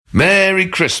Merry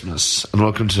Christmas and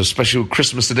welcome to a special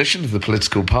Christmas edition of the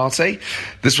Political Party.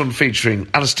 This one featuring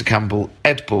Alastair Campbell,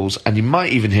 Ed Balls, and you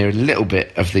might even hear a little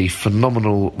bit of the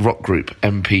phenomenal rock group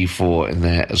MP4 in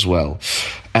there as well.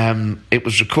 It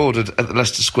was recorded at the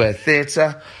Leicester Square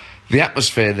Theatre. The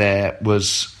atmosphere there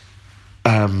was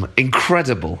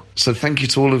incredible. So thank you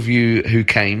to all of you who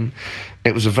came.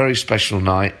 It was a very special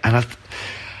night. And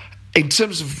in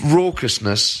terms of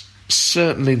raucousness,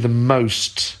 certainly the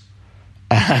most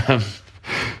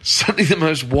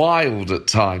wild at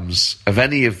times of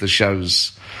any of the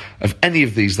shows, of any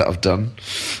of these that I've done,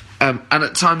 and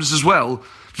at times as well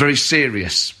very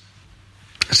serious.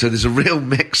 So there's a real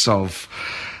mix of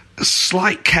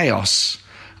slight chaos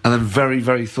and then very,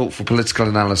 very thoughtful political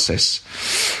analysis.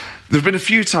 There have been a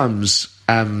few times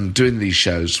doing these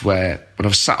shows where when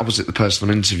I've sat opposite the person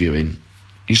I'm interviewing,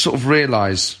 you sort of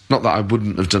realise, not that I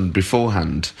wouldn't have done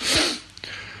beforehand,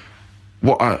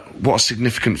 what a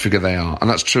significant figure they are. And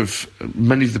that's true of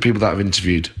many of the people that I've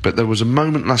interviewed. But there was a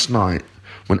moment last night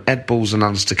when Ed Balls and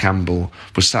Alastair Campbell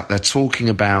were sat there talking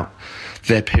about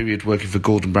their period working for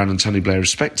Gordon Brown and Tony Blair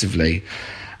respectively,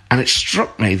 and it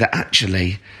struck me that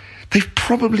actually they've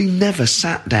probably never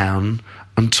sat down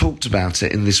and talked about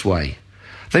it in this way.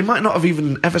 They might not have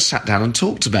even ever sat down and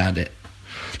talked about it.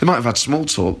 They might have had small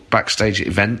talk backstage at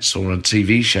events or on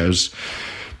TV shows,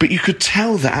 but you could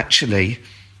tell that actually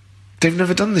they've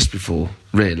never done this before,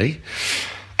 really.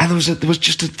 And there was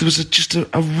just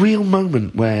a real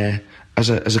moment where, as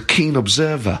a keen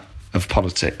observer of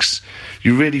politics,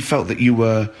 you really felt that you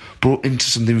were brought into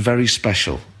something very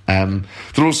special. There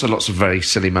are also lots of very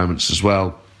silly moments as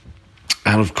well.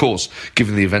 And of course,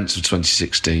 given the events of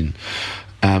 2016,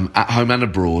 at home and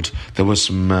abroad, there were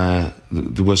some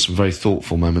very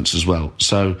thoughtful moments as well.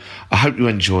 So I hope you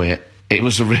enjoy it. It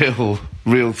was a real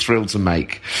thrill to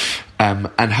make.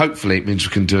 And hopefully it means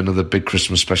we can do another big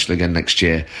Christmas special again next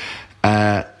year.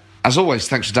 As always,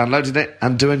 thanks for downloading it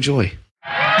and do enjoy.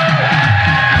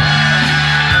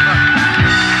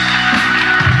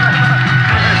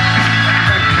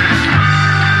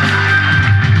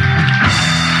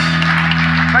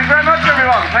 Thank you very much,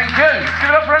 everyone. Thank you. Give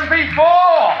it up for MP4.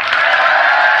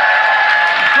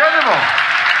 Incredible.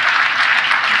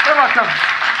 I feel like I'm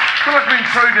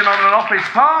intruding on an office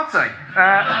party.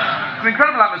 It's an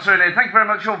incredible atmosphere here. Thank you very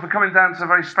much all for coming down to a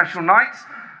very special night.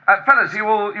 Fellas, you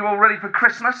all ready for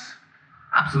Christmas?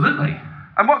 Absolutely.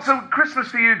 And what's a Christmas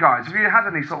for you guys? Have you had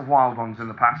any sort of wild ones in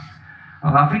the past?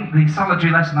 Well, I think the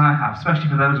salutary lesson I have, especially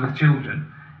for those with children,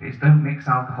 is don't mix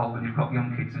alcohol when you've got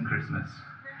young kids on Christmas.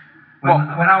 When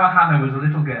our Hannah was a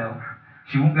little girl,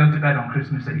 she wouldn't go to bed on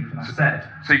Christmas Eve, and I said...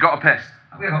 So you got a piss?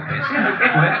 We got pissed. Yeah,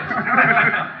 it worked.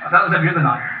 That was every other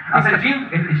night. I said, if you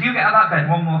get out of that bed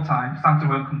one more time, Santa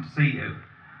won't come to see you.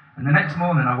 And the next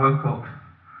morning I woke up,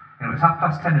 and it was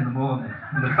 10:30 in the morning,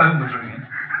 and the phone was ringing.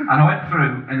 And I went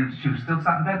through, and she was still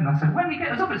sat in bed, and I said, when do you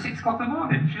get us up at 6 o'clock in the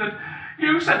morning? She said,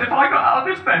 you said if I got out of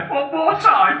this bed one more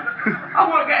time, I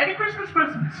won't get any Christmas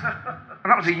presents. And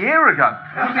that was a year ago.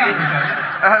 That was a year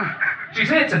ago. She's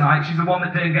here tonight, she's the one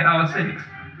that didn't get out of 6.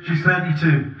 She's 32.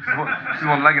 She's the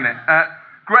one legging it.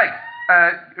 Greg,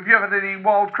 have you ever had any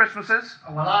wild Christmases?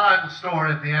 Well, I like the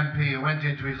story of the MP who went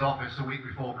into his office a week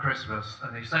before Christmas,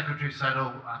 and the secretary said,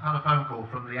 oh, I've had a phone call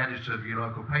from the editor of your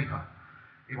local paper.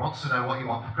 He wants to know what you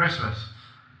want for Christmas.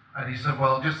 And he said,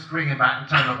 well, just ring him back and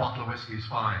tell him a bottle of whiskey is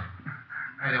fine.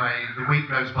 Anyway, the week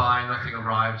goes by, nothing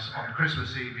arrives. On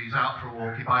Christmas Eve, he's out for a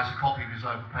walk, he buys a copy of his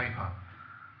local paper.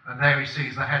 And there he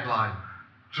sees the headline,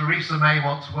 Theresa May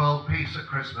wants world peace at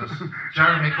Christmas.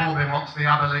 Jeremy Corbyn wants the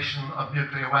abolition of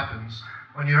nuclear weapons.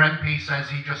 When your MP says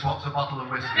he just wants a bottle of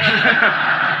whiskey.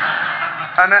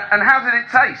 And how did it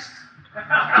taste?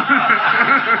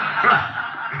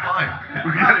 Fine.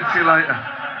 We'll get it to you later.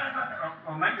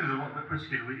 Well, mine is a little bit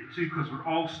risky too, because we're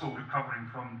all still recovering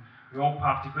from the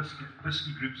all-party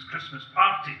whiskey group's Christmas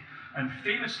party. And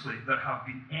famously, there have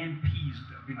been MPs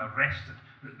that have been arrested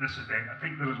at this event. I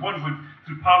think there was one who,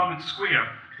 through Parliament Square,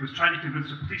 was trying to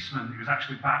convince a policeman that he was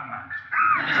actually Batman.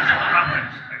 That's what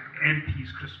happens at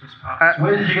MP's Christmas party.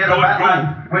 Where did you get the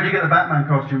Batman? Where did you get the Batman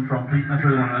costume from, Pete? That's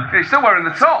really one. He's still wearing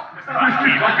the top.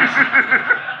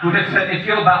 Well, if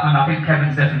you're Batman, I think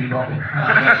Kevin's definitely Robin.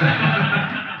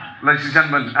 Ladies and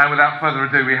gentlemen, without further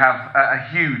ado, we have a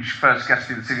huge first guest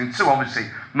in this evening. Two obviously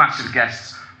massive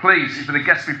guests. Please, he's been a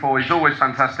guest before, he's always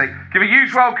fantastic. Give a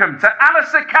huge welcome to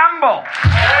Alastair Campbell.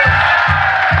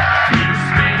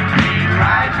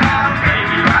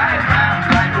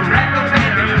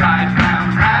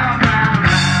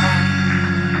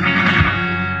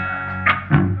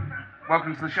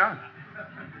 Welcome to the show.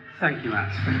 Thank you,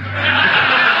 Matt.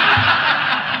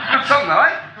 Good song though,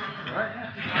 eh? Right,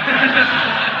 yeah.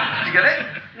 you get it?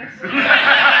 Yes.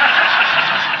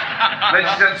 Ladies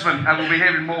and gentlemen, we'll be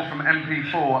hearing more from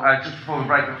MP4 just before the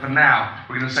break, but for now,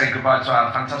 we're going to say goodbye to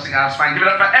our fantastic house band. Give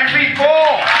it up for MP4!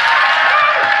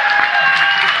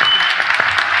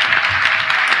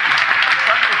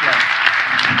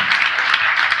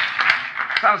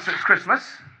 Alastair, it's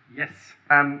Christmas. Yes.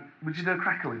 Would you do a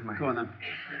cracker with me? Go on then.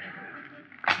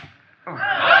 Oh.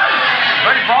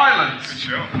 Very violent.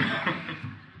 Sure.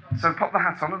 So pop the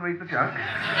hat on and read the joke.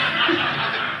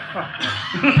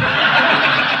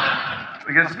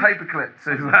 Against a paperclip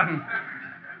to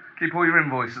keep all your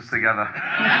invoices together.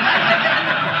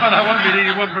 Well, I won't be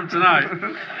needing one from tonight.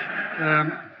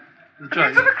 The Have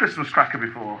you done a Christmas cracker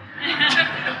before?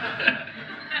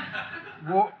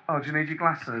 What? Oh, do you need your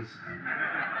glasses?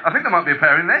 I think there might be a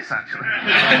pair in this, actually.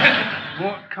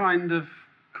 What kind of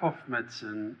cough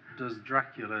medicine does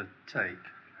Dracula take?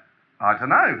 I don't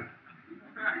know.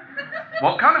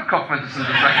 What kind of cough medicine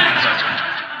does Dracula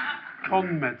take?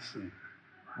 Con medicine.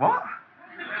 What?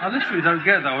 I literally don't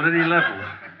get that on any level.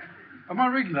 Am I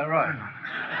reading that right?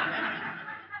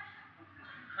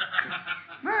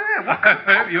 No, yeah. What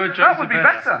that would be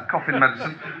better, coughing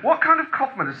medicine. What kind of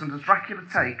cough medicine does Dracula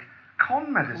take?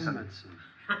 Con medicine. Con medicine.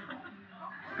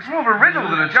 It's more of a riddle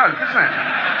than a joke, isn't it?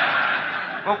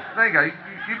 Well, there you go.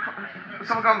 Let's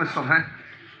have a go on this one, here.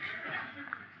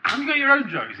 Haven't you got your own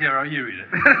jokes? Here, I'll you read it.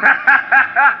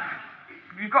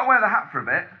 You've got to wear the hat for a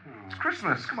bit. It's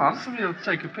Christmas, come on. Somebody will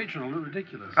take a picture and it'll look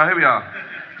ridiculous. Oh, here we are.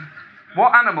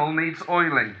 What animal needs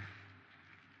oiling?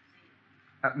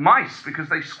 Mice, because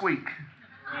they squeak.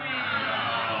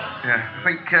 Yeah, I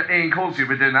think Ian Causey will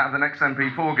be doing that at the next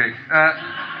MP4 gig.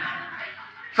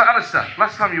 So, Alastair,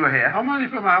 last time you were here... I'll only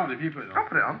put my hat on if you put it on. I'll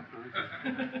put it on.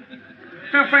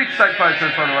 Feel free to take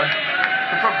photos, by the way.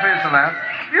 Photography is allowed.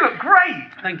 You look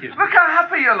great. Thank you. Look how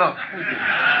happy you look. Thank you.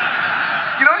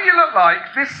 You know what you look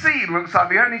like? This scene looks like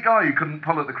the only guy who couldn't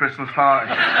pull at the Christmas party.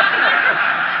 Look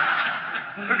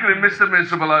at him, Mr.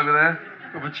 Miserable over there.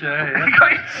 Got my chair here. You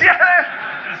got your chair.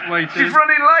 Just waiting. She's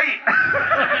running late.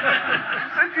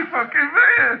 Said you fucking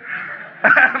here.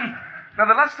 Now,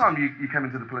 the last time you came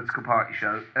into the political party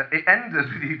show, it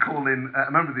ended with you calling a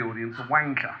member of the audience a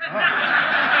wanker. Oh.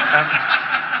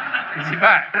 Is he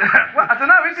back? Well, I don't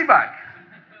know. Is he back?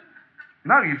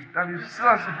 No, you've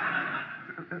still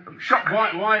shocked.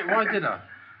 Why did I?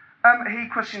 He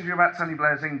questioned you about Tony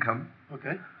Blair's income.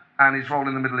 Okay. And his role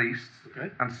in the Middle East. Okay.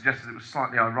 And suggested it was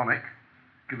slightly ironic,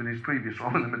 given his previous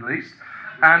role in the Middle East.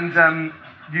 And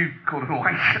you called him a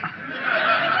wanker.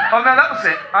 Oh, no, that was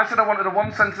it. I said I wanted a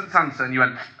one-sentence answer, and you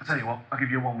went, I tell you what, I'll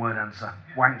give you a one-word answer.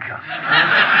 Wanker.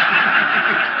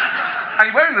 And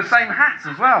you're wearing the same hat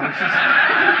as well, which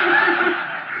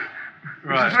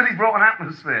has really brought an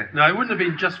atmosphere. No, it wouldn't have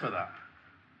been just for that.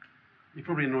 You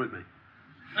probably annoyed me.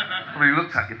 Probably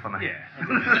looked at you funny. Yeah.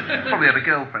 Probably had a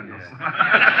girlfriend or something.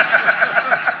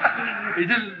 He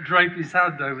didn't drape his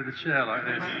hand over the chair like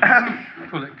this.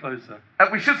 Pull it closer.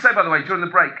 We should say, by the way, during the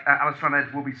break, Alastair and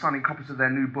Ed will be signing copies of their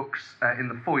new books in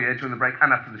the foyer during the break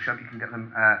and after the show. You can get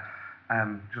them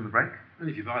during the break. And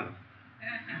if you buy them.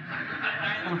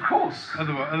 Well, of course.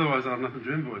 Otherwise I'll have nothing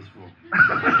to invoice for.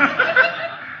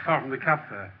 Apart from the cab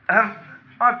fare.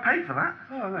 I've paid for that.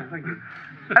 Oh, no, thank you.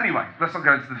 Anyway, let's not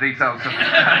go into the details of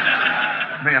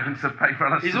me having to pay for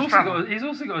Alastair's travel. He's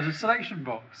also got a selection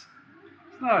box.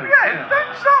 It's nice. Yeah,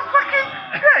 don't start fucking...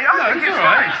 Yeah, I think it's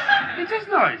right. nice. It is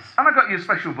nice. And I got you a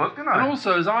special book, didn't I? And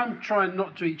also, as I'm trying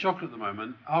not to eat chocolate at the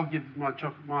moment, I'll give my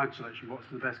selection box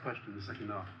to the best question in the second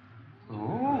half. Ooh.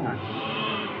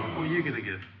 What are you going to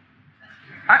give?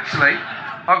 Actually,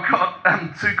 I've got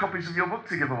 2 copies of your book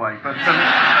to give away, but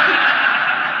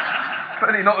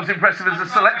only not as impressive as the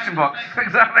selection box.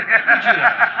 Exactly.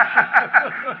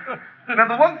 Now,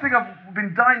 the one thing I've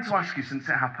been dying to ask you since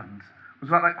it happened was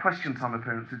about that Question Time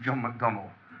appearance with John McDonnell,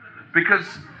 because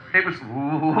it was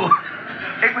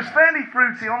fairly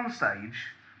fruity on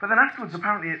stage. But then afterwards,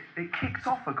 apparently, it kicked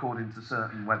off according to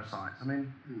certain websites. I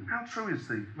mean, how true is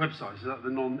the... Websites? Is that the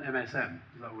non-MSM?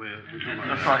 Is that what we're talking about?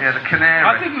 That's right, yeah, the Canary.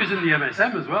 I think it was in the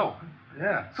MSM as well.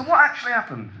 Yeah. So what actually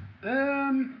happened?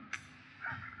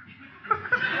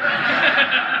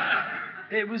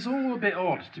 It was all a bit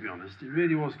odd, to be honest. It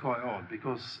really was quite odd,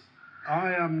 because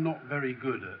I am not very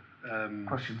good at...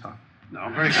 Question Time. No,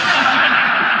 I'm very good.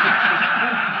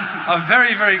 I'm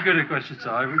very, very good at Question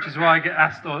Time, which is why I get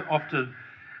asked often...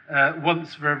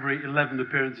 once for every 11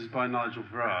 appearances by Nigel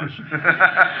Farage.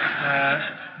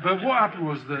 But what happened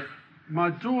was that my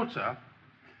daughter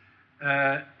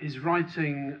is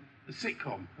writing a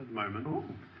sitcom at the moment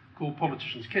called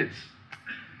Politicians' Kids.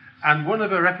 And one of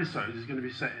her episodes is going to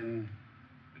be set in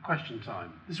Question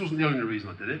Time. This wasn't the only reason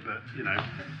I did it, but, you know.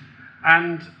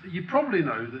 And you probably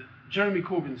know that Jeremy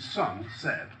Corbyn's son,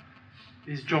 Seb,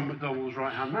 is John McDonnell's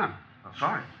right-hand man. That's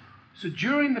right. So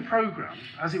during the programme,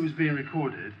 as it was being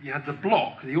recorded, you had the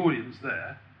block, the audience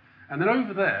there, and then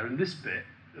over there, in this bit,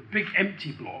 a big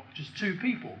empty block, just two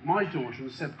people, my daughter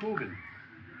and Seb Corbyn,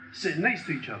 sitting next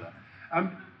to each other.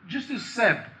 Just as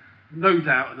Seb, no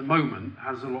doubt at the moment,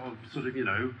 has a lot of sort of,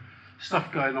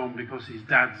 stuff going on because his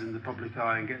dad's in the public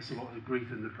eye and gets a lot of grief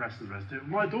in the press and the rest of it,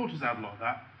 my daughter's had a lot of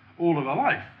that all of her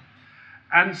life.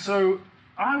 And so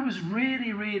I was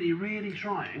really, really, really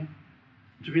trying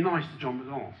to be nice to John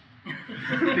McDonnell.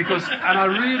 And I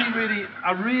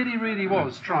really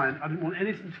was trying. I didn't want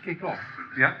anything to kick off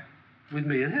with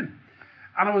me and him.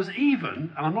 And I was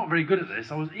even, and I'm not very good at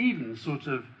this, I was even sort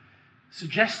of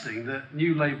suggesting that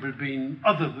New Labour had been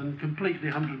other than completely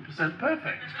 100%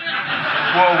 perfect.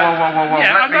 Whoa.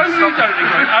 Yeah, I know you don't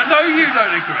agree. I know you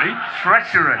don't agree.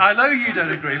 Treachery. I know you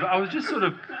don't agree, but I was just sort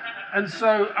of... And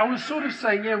so I was sort of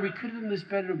saying, yeah, we could have done this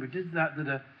better, and we did that,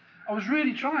 I was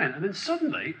really trying. And then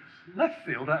suddenly, left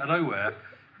field, out of nowhere,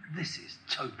 this is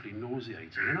totally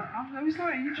nauseating. And I was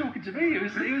like, are you talking to me? It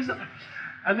was,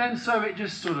 and then so it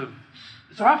just sort of...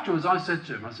 So afterwards I said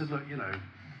to him, I said, look,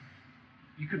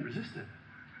 you couldn't resist it.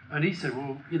 And he said,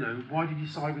 well, why did you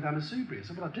side with Anna Soubry? I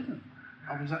said, well, I didn't.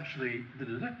 I was actually...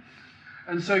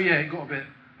 And so, yeah, it got a bit...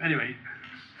 Anyway,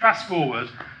 fast forward,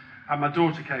 and my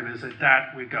daughter came in and said,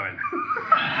 Dad, we're going.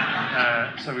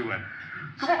 So we went.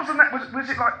 So what was the next... Was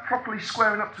it like properly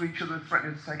squaring up to each other,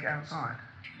 threatening to take it outside?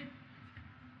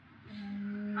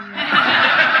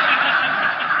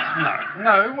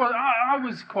 No, well, I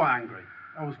was quite angry.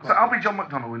 So I'll be John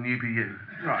McDonnell and you be you.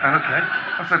 Right, and okay.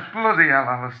 I said, bloody hell,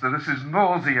 Alastair, this is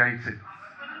nauseating.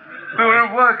 There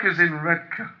were workers in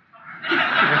Redcar.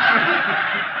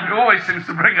 It always seems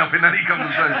to bring up in any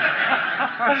conversation.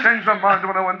 I changed my mind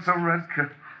when I went to Redcar.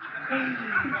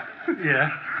 Yeah,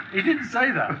 he didn't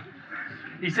say that.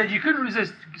 He said you couldn't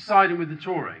resist siding with the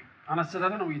Tory. And I said, I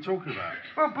don't know what you're talking about.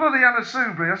 Well, bloody Anna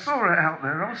Soubry, I saw her out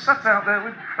there. I was sat out there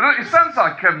with... It sounds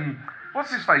like,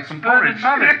 what's his face from Porridge?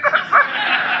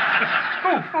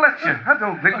 Oh, Fletcher. I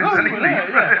don't think there's anything...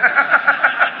 Yeah.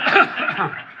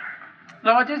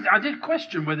 No, I did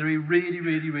question whether he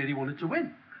really wanted to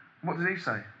win. What did he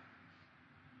say?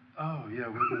 Oh, yeah,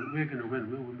 we're going to win.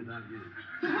 We'll win without you.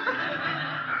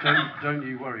 Don't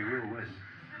you worry, we'll win.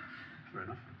 Fair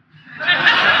enough.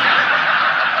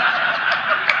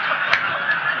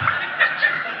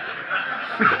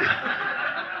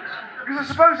 Because I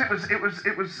suppose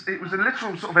it was a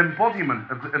literal sort of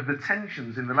embodiment of the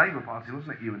tensions in the Labour Party,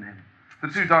 wasn't it, you and him? The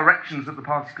two directions that the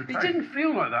party could take. It didn't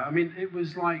feel like that. I mean, it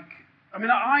was like... I mean,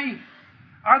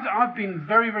 I've been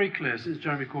very, very clear since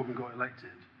Jeremy Corbyn got elected.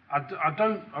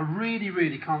 I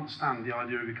really can't stand the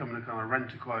idea of becoming a kind of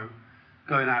rent-a-quote,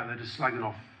 going out there just slagging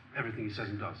off everything he says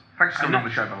and does. Thanks for coming on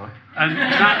the show, by the way. And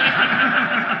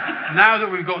now that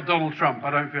we've got Donald Trump, I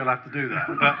don't feel I have to do that.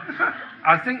 But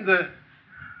I think that,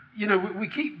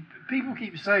 people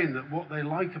keep saying that what they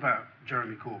like about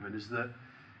Jeremy Corbyn is that,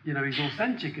 he's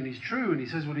authentic and he's true and he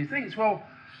says what he thinks. Well,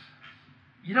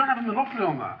 you don't have a monopoly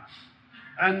on that.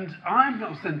 And I'm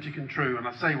authentic and true and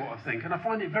I say what I think, and I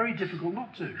find it very difficult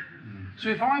not to. So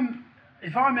if I'm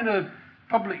in a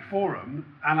public forum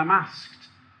and I'm asked,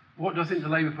 what do I think the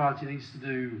Labour Party needs to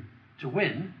do to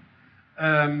win?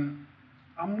 I'm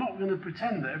not going to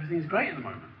pretend that everything's great at the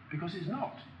moment, because it's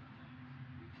not.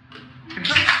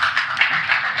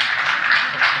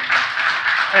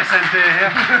 SNP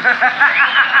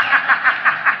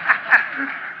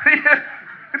here.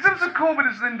 In terms of Corbyn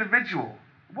as an individual,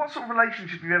 what sort of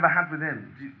relationship have you ever had with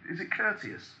him? Is it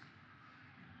courteous?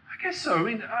 I guess so. I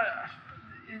mean,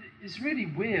 it's really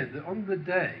weird that on the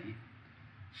day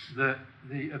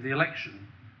of the election,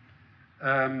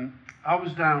 I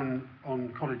was down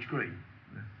on College Green.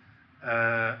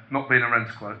 Not being a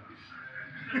rent-a-quote.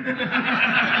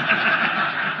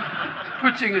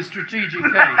 Putting a strategic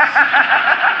case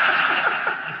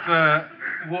for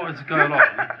what is going on.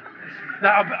 Now,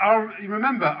 I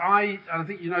remember, and I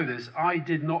think you know this, I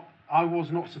was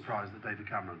not surprised that David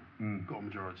Cameron got a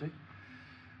majority.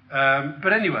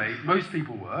 But anyway, most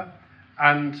people were,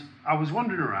 and I was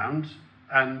wandering around,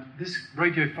 and this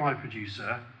Radio 5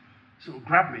 producer sort of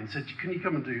grabbed me and said, can you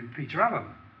come and do Peter Allen?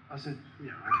 I said,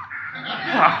 yeah.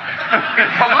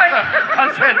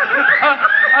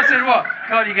 I said, what?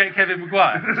 Can't you get Kevin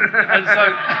Maguire? And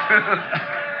so,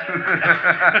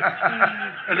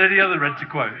 and any other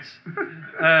rent-a-quotes.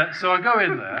 So I go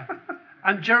in there,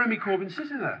 and Jeremy Corbyn's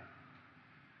sitting there.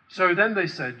 So then they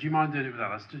said, do you mind doing it with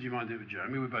Alastair? Do you mind doing it with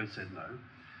Jeremy? We both said no.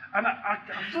 And I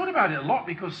thought about it a lot,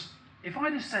 because if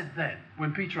I'd have said then,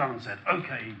 when Peter Allen said,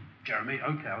 OK, Jeremy,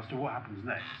 OK, as to what happens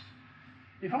next,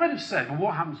 if I'd have said, well,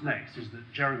 what happens next is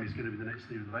that Jeremy's going to be the next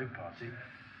leader of the Labour Party,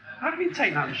 I'd have been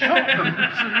taken out and shot.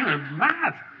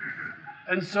 Mad.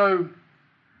 And so,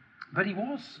 but he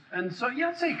was. And so, yeah,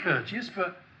 I'd say courteous,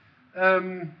 but,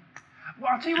 well,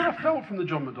 I'll tell you what I felt from the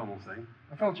John McDonnell thing.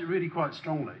 I felt it really quite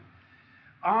strongly.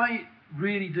 I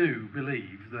really do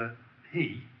believe that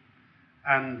he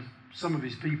and some of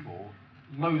his people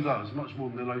loathe us much more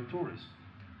than they loathe Tories.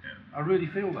 Yeah. I really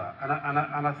feel that.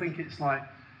 And I think it's like,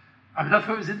 I mean, I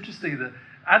thought it was interesting that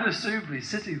Anna Soubry's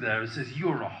sitting there and says,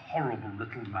 you're a horrible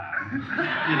little man.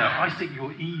 I think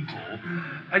you're evil.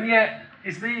 And yet,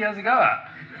 it's me he has a go at.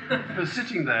 But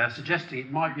sitting there suggesting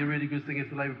it might be a really good thing if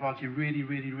the Labour Party really,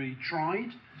 really, really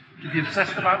tried to be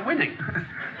obsessed about winning,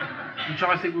 which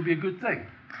I think would be a good thing.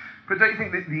 But don't you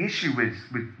think that the issue with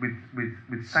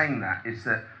saying that is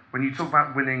that when you talk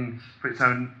about winning for its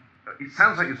own, it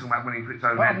sounds like you're talking about winning for its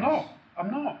own But ends. I'm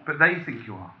not. But they think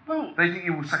you are. Well, they think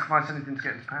you will sacrifice anything to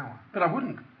get into power. But I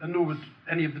wouldn't, and nor would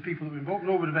any of the people that were involved,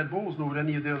 nor would have Ed Balls, nor would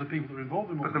any of the other people that were involved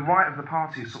in what. But the right of the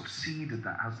party has sort of ceded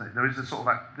that, hasn't it? There is a sort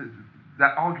of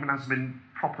that argument hasn't been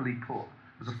properly put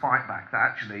as a fight back, that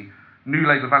actually New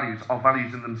Labour values are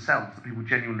values in themselves that people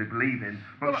genuinely believe in,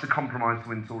 not just a compromise to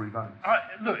win Tory votes.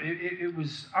 It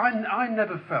was. I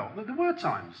never felt that there were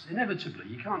times, inevitably,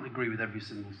 you can't agree with every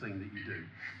single thing that you do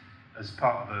as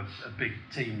part of a big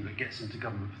team that gets into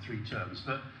government for 3 terms.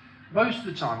 But most of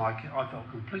the time, I felt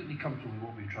completely comfortable with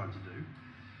what we were trying to do.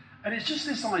 And it's just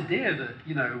this idea that,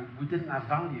 we didn't have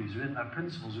values, we didn't have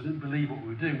principles, we didn't believe what we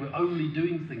were doing, we're only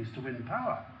doing things to win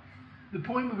power. The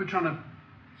point we were trying to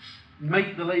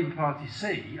make the Labour Party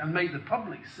see, and make the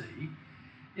public see,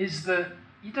 is that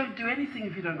you don't do anything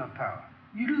if you don't have power.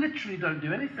 You literally don't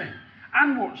do anything.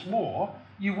 And what's more,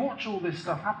 you watch all this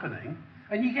stuff happening,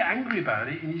 and you get angry about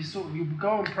it, and you go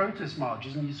on protest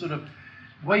marches, and you sort of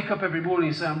wake up every morning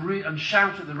and say, and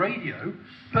shout at the radio,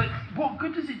 but what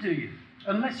good does it do you?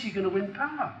 Unless you're going to win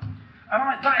power.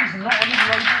 And that is not an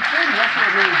encouraging thing. That's what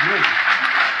annoys me.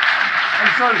 And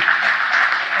so,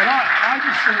 I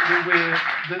just think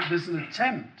that there's an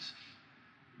attempt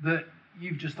that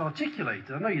you've just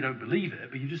articulated. I know you don't believe it,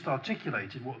 but you've just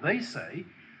articulated what they say,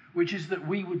 which is that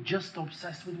we were just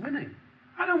obsessed with winning.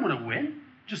 I don't want to win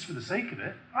just for the sake of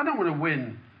it. I don't want to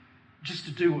win just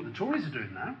to do what the Tories are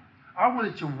doing now. I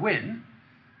wanted to win,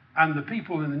 and the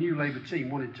people in the New Labour team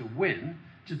wanted to win,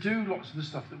 to do lots of the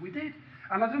stuff that we did.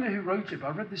 And I don't know who wrote it, but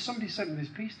I read this. Somebody sent me this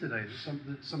piece today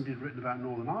that somebody had written about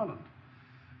Northern Ireland,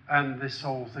 and this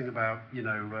whole thing about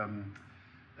John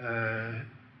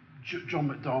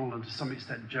McDonnell and to some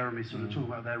extent Jeremy sort of talking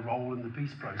about their role in the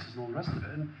peace process and all the rest of it.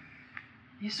 And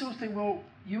you sort of think, well,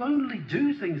 you only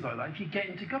do things like that if you get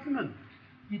into government.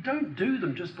 You don't do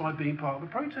them just by being part of a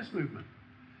protest movement.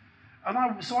 And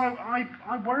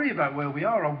I worry about where we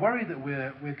are. I worry that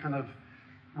we're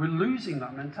losing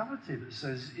that mentality that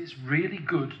says it's really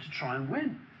good to try and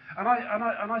win. And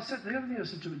I said, the other thing I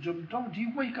said to John McDonnell, do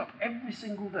you wake up every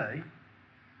single day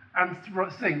and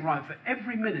think, right, for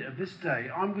every minute of this day,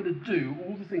 I'm going to do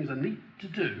all the things I need to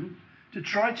do to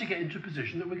try to get into a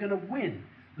position that we're going to win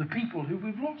the people who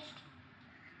we've lost?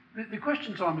 The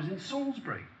question time was in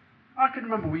Salisbury. I can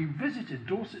remember we visited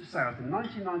Dorset South in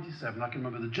 1997. I can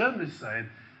remember the journalists saying,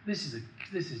 this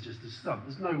is just a stunt.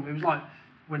 It was like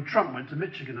when Trump went to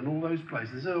Michigan and all those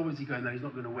places. Oh, is he going there? He's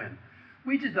not going to win.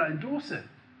 We did that in Dorset.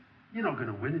 You're not going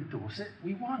to win in Dorset.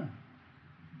 We won.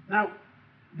 Now,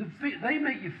 they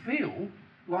make you feel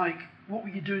like, what were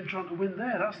you doing trying to win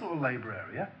there? That's not a Labour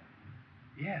area.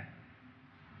 Yeah.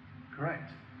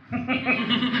 Correct.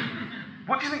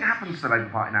 What do you think happens to the Labour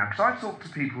Party now? Because I've talked to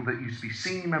people that used to be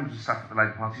senior members of staff at the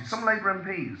Labour Party, some Labour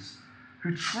MPs,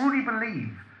 who truly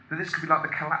believe that this could be like the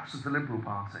collapse of the Liberal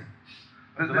Party.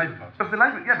 Of the Labour Party? Of the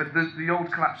Labour, yeah, but the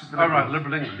old collapse of the Liberal. Oh, right,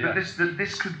 Liberal England, yeah. That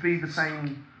this could be the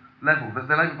same level, that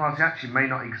the Labour Party actually may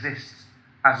not exist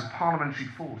as a parliamentary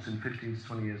force in 15 to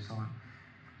 20 years' time.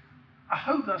 I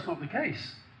hope that's not the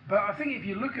case. But I think if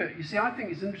you look at, I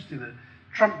think it's interesting that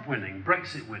Trump winning,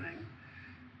 Brexit winning,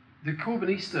 the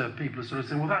Corbynista people are sort of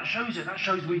saying, well, that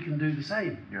shows we can do the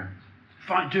same. Yeah.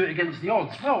 Do it against the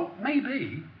odds. Well,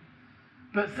 maybe,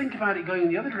 but think about it going in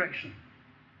the other direction.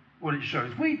 What it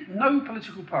shows. No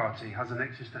political party has an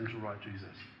existential right to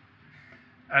exist.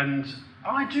 And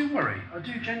I do worry. I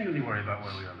do genuinely worry about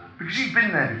where we are now. Because you've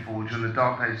been there before during the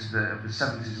dark days of the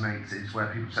 70s and 80s where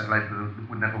people said Labour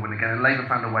would never win again, and Labour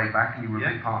found a way back, and you were a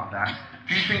big part of that.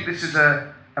 Do you think this is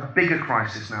a bigger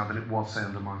crisis now than it was, say,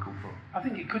 under Michael Foot? I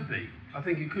think it could be.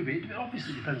 It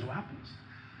obviously depends what happens.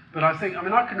 But I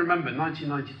can remember in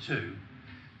 1992,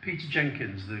 Peter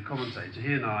Jenkins, the commentator,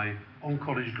 he and I on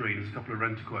College Green as a couple of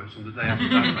renter quotes on the day after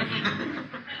that election.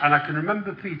 And I can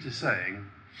remember Peter saying,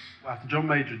 after John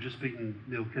Major had just beaten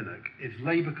Neil Kinnock, if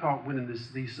Labour can't win in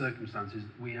these circumstances,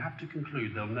 we have to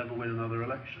conclude they'll never win another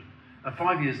election. And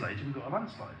 5 years later, we got a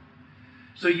landslide.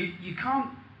 So you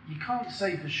can't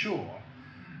say for sure,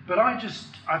 but I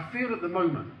feel at the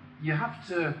moment you have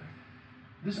to.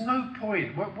 There's no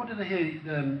point. What did I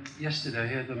hear yesterday? I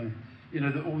heard them,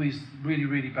 all these really,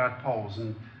 really bad polls,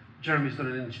 and Jeremy's done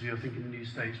an interview, I think, in the New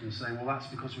Statesman, saying, well, that's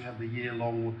because we have the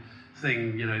year-long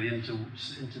thing, the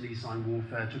internecine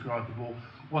warfare took her out of the ball.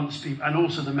 And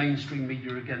also the mainstream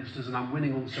media are against us, and I'm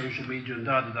winning on social media, and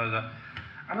da-da-da-da.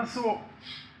 And I thought,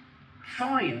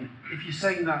 fine, if you're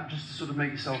saying that just to sort of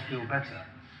make yourself feel better.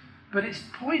 But it's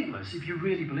pointless if you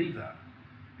really believe that,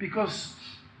 because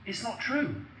it's not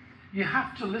true. You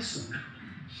have to listen.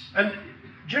 And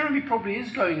Jeremy probably is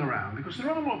going around, because there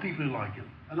are a lot of people who like him,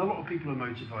 and a lot of people are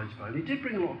motivated by him. He did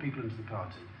bring a lot of people into the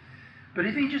party. But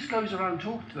if he just goes around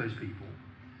talking to those people,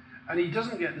 and he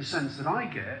doesn't get the sense that I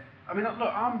get, I mean, look,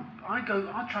 I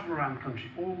travel around the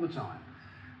country all the time,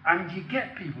 and you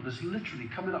get people just literally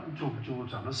coming up and talking to you all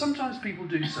the time. And sometimes people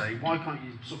do say, why can't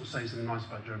you sort of say something nice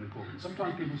about Jeremy Corbyn?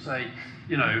 Sometimes people say,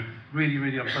 really,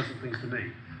 really unpleasant things to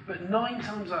me. But 9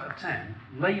 times out of 10,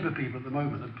 Labour people at the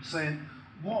moment are saying,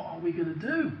 what are we going to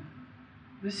do?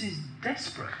 This is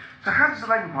desperate. So how does the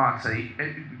Labour Party,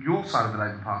 your side of the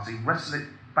Labour Party, wrestle it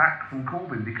back from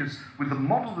Corbyn? Because with the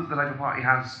model that the Labour Party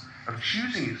has of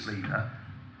choosing its leader,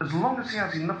 as long as he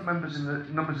has enough numbers in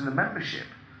the membership,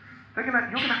 you're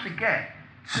going to have to get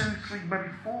 2, 3, maybe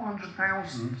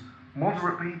 400,000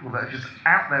 moderate people that are just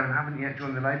out there and haven't yet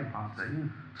joined the Labour Party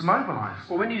to mobilise.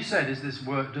 Well, when you said, does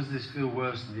this feel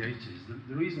worse than the 80s,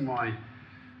 the reason why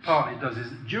partly it does is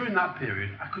that during that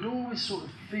period, I could always sort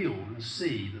of feel and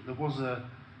see that there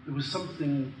was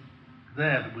something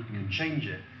there that could change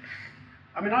it.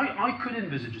 I mean, I could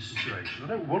envisage a situation, I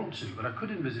don't want to, but I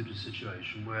could envisage a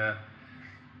situation where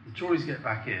the Tories get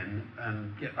back in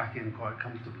quite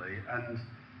comfortably, and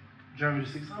Jeremy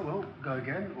just thinks, oh well, go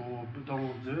again, or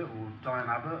Donald will do it, or Diane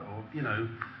Abbott, or,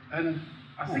 and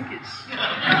I think it's...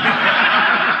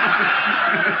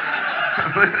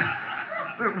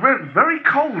 Very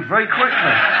cold, very quickly.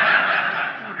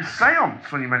 Like a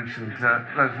seance when you mentioned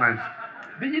those names.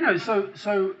 But,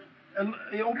 so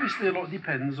obviously a lot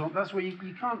depends on, that's where you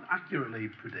can't accurately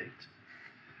predict.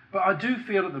 But I do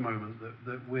feel at the moment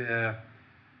that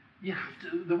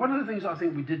one of the things I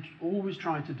think we did always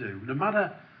try to do, no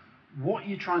matter what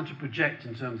you're trying to project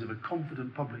in terms of a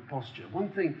confident public posture. One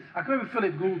thing, I can remember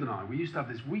Philip Gould and I, we used to have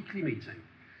this weekly meeting.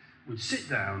 We'd sit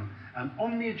down, and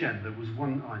on the agenda was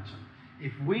one item.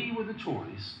 If we were the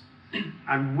Tories,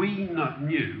 and we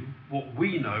knew what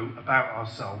we know about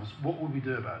ourselves, what would we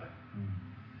do about it?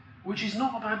 Which is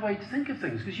not a bad way to think of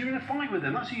things, because you're in a fight with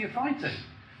them, that's who you're fighting.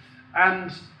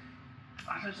 And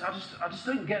I just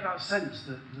don't get that sense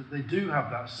that they do have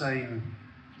that same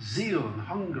zeal and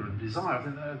hunger and desire.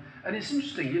 And it's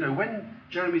interesting, when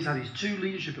Jeremy's had his 2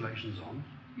 leadership elections on,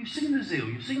 you've seen the zeal,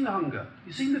 you've seen the hunger,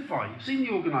 you've seen the fight, you've seen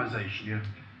the organisation. Yeah.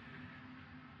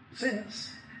 Since,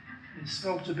 it's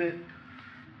felt a bit...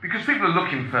 Because people are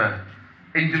looking for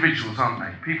individuals, aren't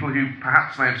they? People who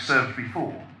perhaps may have served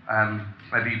before,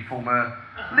 maybe former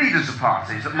leaders of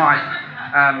parties that might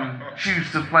choose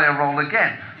to play a role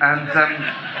again. And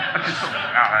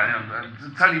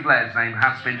Tony Blair's name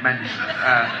has been mentioned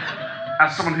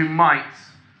as someone who might...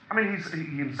 I mean,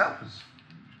 he himself is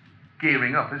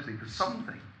gearing up, isn't he, for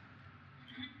something.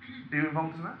 Are you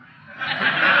involved in that?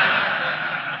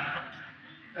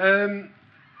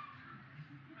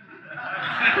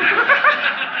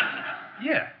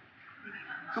 Yeah.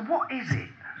 So what is it?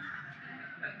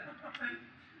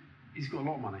 He's got a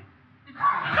lot of money.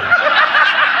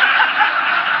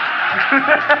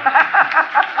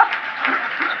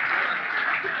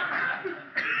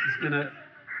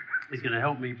 He's gonna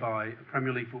help me buy a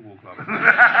Premier League football club.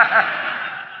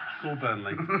 Or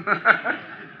Burnley.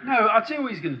 No, I'll tell you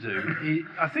what he's going to do.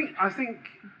 I think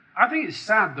it's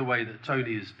sad the way that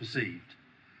Tony is perceived,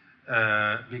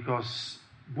 because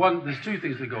there's 2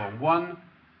 things that go on. One,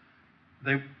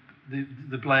 the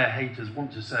Blair haters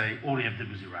want to say all he ever did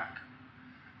was Iraq,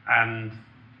 and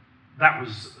that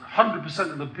was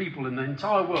 100% of the people in the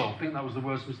entire world think that was the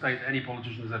worst mistake that any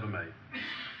politician has ever made.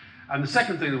 And the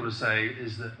second thing they want to say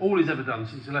is that all he's ever done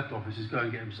since he left office is go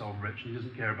and get himself rich, and he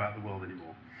doesn't care about the world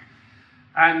anymore.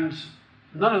 And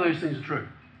none of those things are true.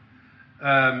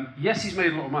 Yes, he's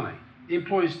made a lot of money. He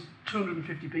employs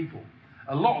 250 people.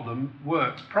 A lot of them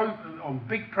work on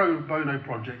big pro bono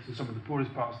projects in some of the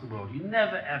poorest parts of the world. You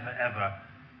never, ever, ever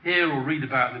hear or read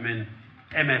about them in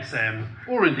MSM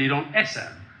or indeed on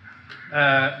SM.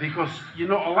 because you're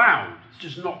not allowed. It's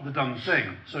just not the done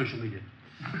thing, social media.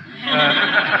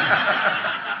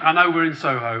 I know we're in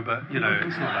Soho, but,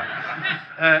 it's not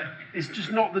that. It's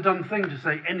just not the done thing to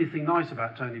say anything nice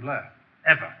about Tony Blair,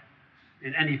 ever,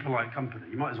 in any polite company.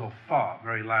 You might as well fart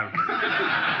very loudly.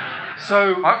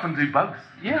 So I often do both.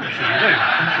 Yeah,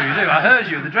 I'm sure you do. I heard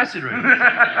you in the dressing room.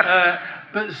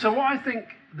 But so what I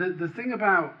think, the thing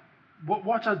about,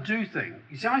 what I do think,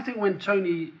 I think when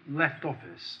Tony left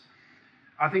office,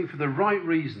 I think for the right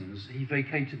reasons, he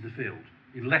vacated the field.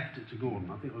 He left it to Gordon.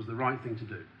 I think it was the right thing to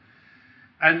do.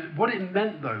 And what it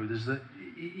meant, though, is that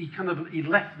he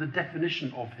left the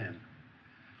definition of him.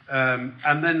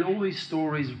 And then all these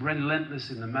stories,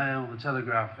 relentless in the Mail, the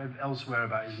Telegraph, elsewhere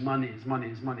about his money. I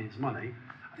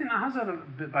think that has had a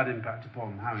bit bad impact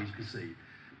upon how he's perceived.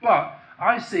 But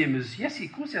I see him as, yes,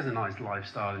 of course he has a nice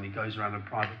lifestyle and he goes around on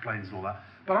private planes and all that,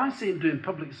 but I see him doing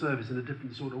public service in a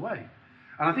different sort of way.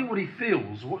 And I think what he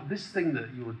feels, this thing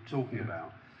that you were talking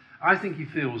about, I think he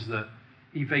feels that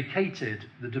he vacated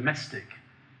the domestic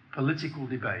political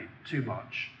debate too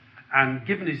much. And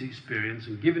given his experience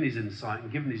and given his insight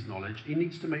and given his knowledge, he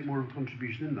needs to make more of a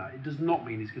contribution in that. It does not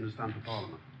mean he's going to stand for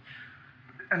Parliament.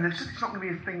 And it's not going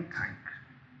to be a think tank.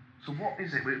 So what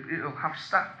is it? It'll have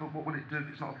staff, but what will it do if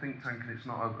it's not a think tank and it's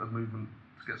not a movement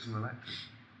to get someone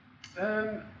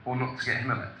elected? Or not to get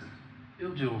him elected?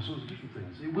 It'll do all sorts of different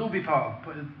things. It will be part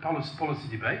of policy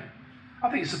debate. I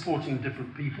think it's supporting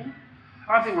different people.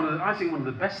 I think one of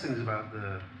the best things about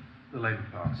the Labour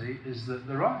Party is that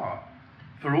there are,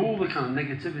 for all the kind of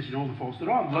negativity and all the faults,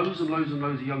 there are loads and loads and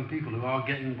loads of young people who are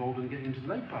getting involved and getting into the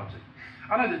Labour Party.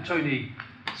 I know that Tony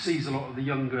sees a lot of the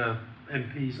younger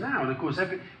MPs now, and of course,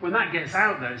 when that gets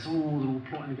out there, it's all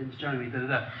plotting against Jeremy.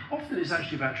 Often, it's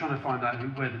actually about trying to find out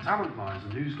where the talent lies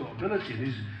and who's got ability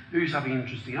and who's having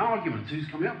interesting arguments, who's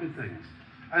coming up with things.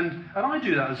 And I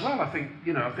do that as well. I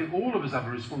think all of us have a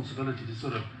responsibility to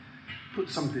sort of put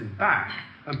something back,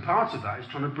 and part of that is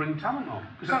trying to bring talent on,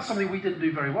 because that's something we didn't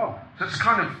do very well. So it's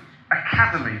kind of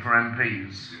academy for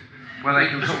MPs, where they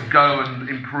can sort of go and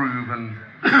improve and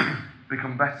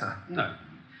become better. No,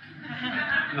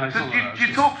 so do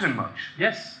you talk to him much?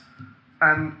 Yes.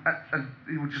 And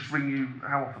he would just ring you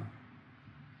how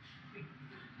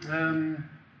often?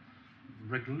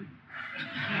 Regularly.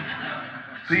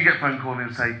 So you get a phone call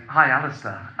and say, "Hi,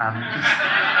 Alastair."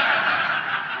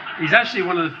 He's actually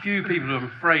one of the few people who I'm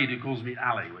afraid who calls me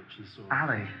Ali, which is sort of...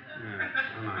 Ali? Yeah,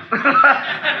 I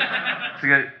know. So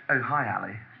you go, "Oh, hi,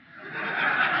 Ali."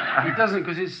 He doesn't,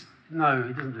 because it's... No,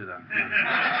 he doesn't do that. No.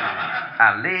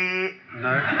 Ali.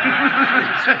 No.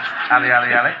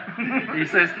 Ali. He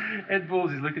says, Ed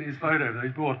Balls is looking at his phone over there,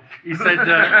 he's bored. He said,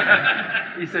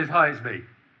 he says, "Hi, it's me."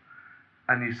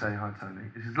 And you say, "Hi, Tony."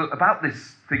 He says, "Look, about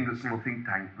this thing that's not a think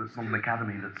tank, that's not an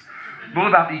academy, that's not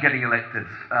about you getting elected.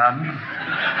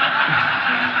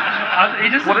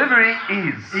 Whatever it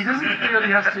is." He doesn't feel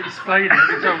he has to explain it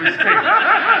every time we speak.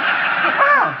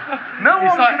 No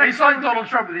one can It's like Donald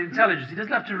Trump with the intelligence. He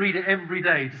doesn't have to read it every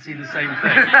day to see the same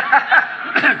thing.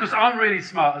 Because I'm really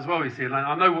smart as well, you see, and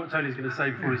I know what Tony's going to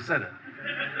say before he said it.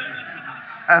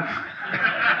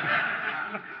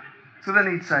 So then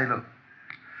he'd say, "Look,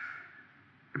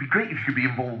 it'd be great if you could be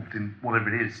involved in whatever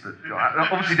it is. That I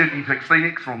obviously don't need to explain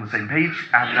it because we're on the same page,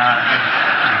 and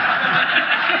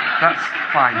that's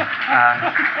fine."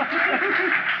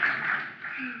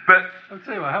 But I'll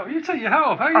tell you what, you take your hat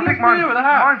off. How are you I think looking here with a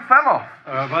hat? mine fell off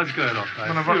Mine's going off.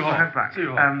 when I rushed my head back.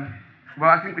 Too hot. Well,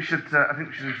 I think we should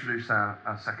introduce our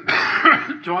second.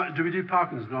 Do we do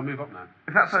Parkinson's? Do I move up now?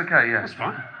 If that's okay, yeah. That's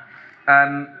fine.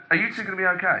 Are you two going to be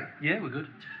okay? Yeah, we're good.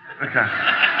 Okay.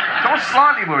 So I was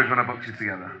slightly worried when I booked you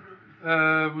together.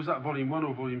 Was that volume 1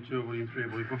 or volume 2 or volume 3 or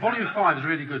volume 4? Volume 5 is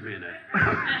really good being there.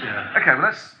 Yeah. Okay, well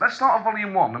let's start on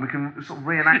volume 1 and we can sort of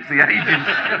reenact the ages.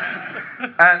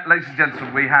 Ladies and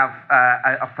gentlemen, we have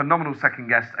a phenomenal second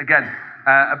guest. Again,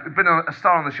 been a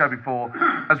star on the show before,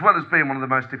 as well as being one of the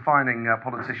most defining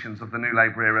politicians of the New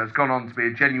Labour era, has gone on to be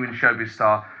a genuine showbiz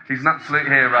star. He's an absolute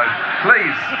hero.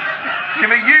 Please, give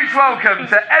a huge welcome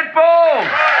to Ed Balls!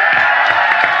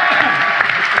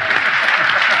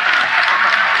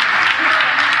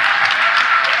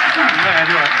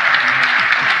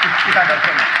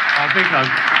 Big hug.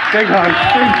 Big hug.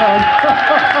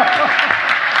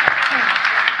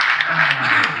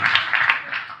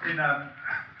 Big hug.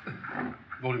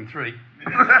 Volume 3.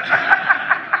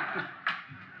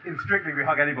 In Strictly, we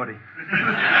hug anybody.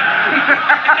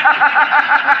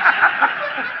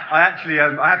 I actually,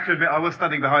 I have to admit, I was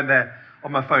standing behind there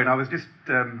on my phone. I was just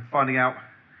finding out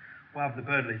what happened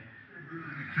to Burnley.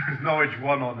 Norwich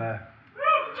won on there.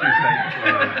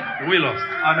 Tuesday. We lost.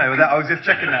 I know, I was just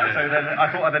checking that, so then I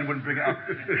thought I then wouldn't bring it up.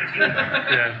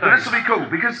 Yeah. But this will be cool,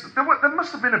 because there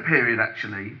must have been a period,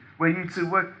 actually, where you two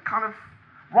were kind of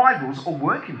rivals, or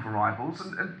working for rivals,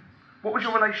 and what was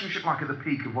your relationship like at the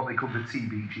peak of what they called the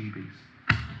TBGBs?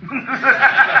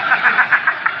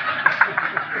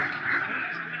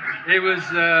 It was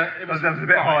That was a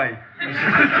bit high.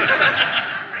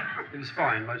 It was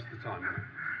fine most of the time.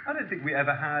 I don't think we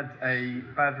ever had a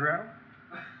bad row.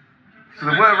 So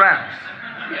there were rounds.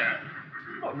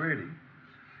 Not really.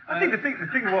 I think the thing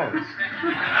was,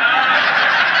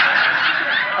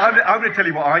 I'm going to tell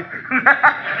you what I think.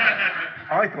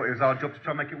 I thought it was our job to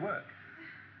try and make it work,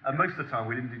 and most of the time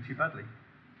we didn't do too badly.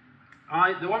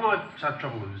 The one I've had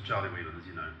trouble with was Charlie Whelan, as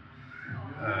you know.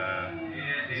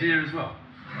 He's here as well.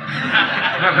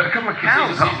 No, but a couple of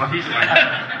cows.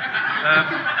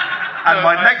 And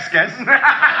my next guest.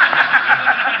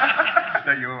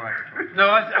 No, you're all right. No,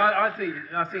 I think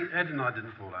Ed and I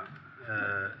didn't fall out.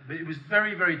 But it was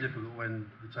very, very difficult when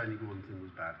the Tony Gordon thing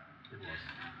was bad. It was.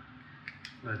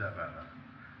 No doubt about that.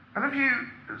 And have you,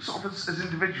 sort of as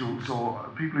individuals or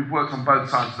people who've worked on both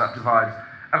sides of that divide,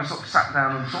 ever sort of sat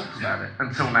down and talked about it,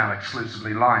 until now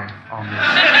exclusively live on this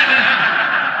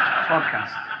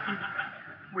podcast?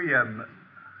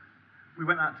 We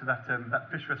went out to that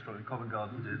fish restaurant in Covent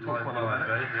Garden. We did. Talked Live quite a lot about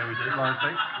bait. it. Yeah, we did. Live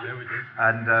bait. Yeah, we did.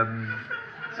 And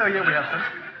so yeah, we had fun.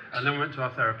 And then we went to our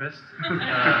therapist.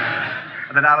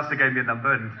 And then Alastair gave me a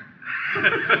number, and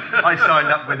I signed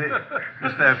up with it.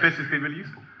 This therapist has been really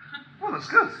useful. Well, that's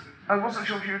good. I wasn't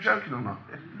sure if you were joking or not.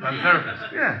 I'm a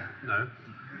therapist. Yeah. No.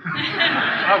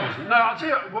 I wasn't. No, I'll tell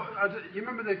you what. You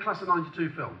remember the Class of '92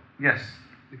 film? Yes.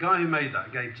 The guy who made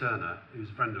that, Gabe Turner, he was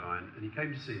a friend of mine, and he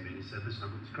came to see me and he said, listen,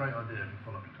 I've got this great idea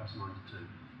for follow-up to Class of '92.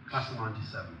 Class of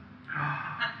 '97.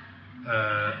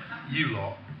 You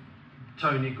lot,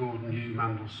 Tony, Gordon, you,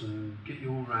 Mandelson, get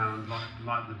you all round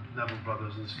like the Neville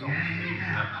brothers and Scott,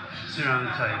 sit around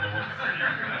the table.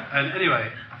 And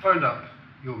anyway, I phoned up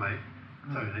your mate,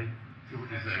 Tony, see what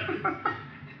you think.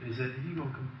 And he said, you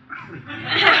gone completely...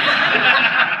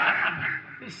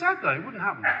 It's sad though, it wouldn't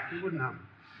happen. It wouldn't happen.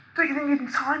 Don't you think in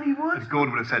time he would? As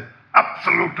Gordon would have said,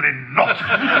 absolutely not.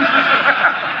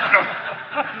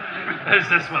 Is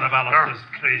this one of Alastair's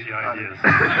crazy ideas?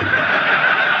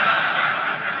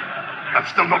 I've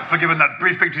still not forgiven that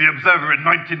briefing to the Observer in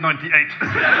 1998.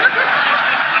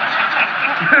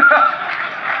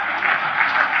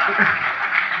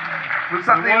 Was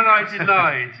that The one I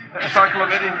denied.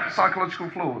 psychological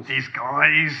flaws? These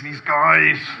guys.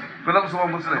 But that was the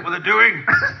one, wasn't it? What they're doing?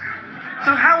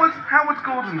 So how would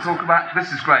Gordon talk about,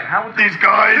 this is great, These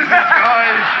guys. Is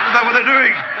that what they're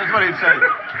doing? That's what he'd say.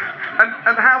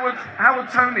 and how would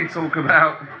Tony talk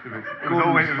about It was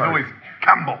always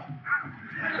Campbell.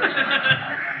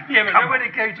 Yeah, but then when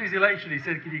it came to his election, he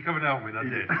said, can you come and help me? And I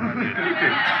did. You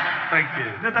did. Thank you.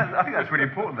 No, I think that's really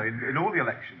important, though. In all the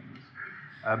elections,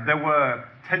 there were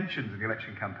tensions in the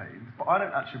election campaigns, but I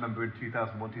don't actually remember in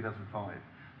 2001, 2005,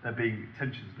 there being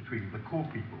tensions between the core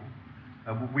people.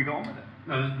 We got on with it.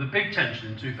 No, the big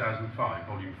tension in 2005,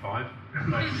 Volume 5,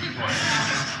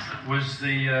 was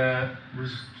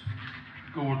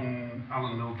Gordon,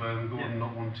 Alan Milburn, Gordon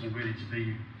not wanting really to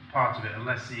be part of it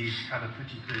unless he had a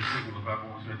pretty clear signal about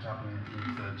what was going to happen in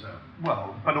the third term.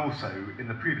 Well, but also, in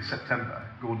the previous September,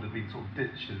 Gordon had been sort of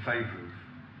ditched in favour of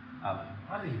Alan.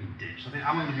 I think he'd been ditched. I think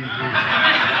Alan had been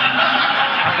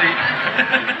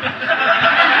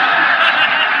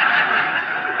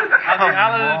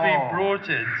Alan had been brought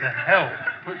in to help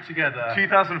put together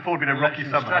 2004 had been a rocky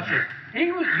summer. Strategy.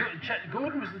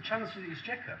 Gordon was the Chancellor of the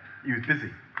Exchequer. He was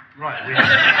busy. Right. We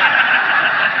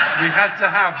had to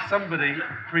have somebody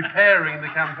preparing the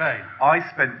campaign. I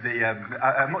spent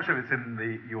I'm not sure if it's in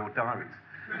your diaries,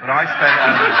 but I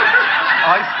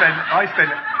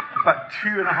spent about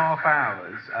 2.5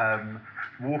 hours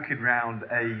walking around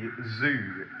a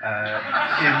zoo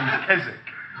in Keswick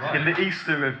in the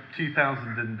Easter of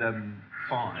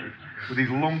 2005 with these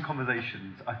long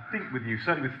conversations, I think with you,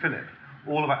 certainly with Philip,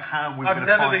 all about how we were going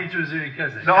to I've never been to a zoo in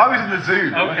Keswick. No, I was in the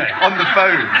zoo on the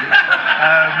phone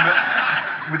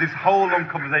with this whole long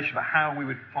conversation about how we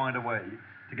would find a way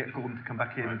to get Gordon to come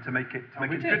back in and to make it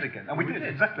good again. And we did,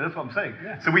 exactly, that's what I'm saying.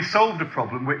 Yeah. So we solved a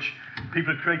problem which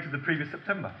people had created the previous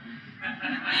September.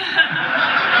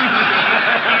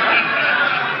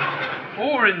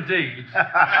 Or indeed,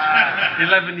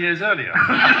 11 years earlier.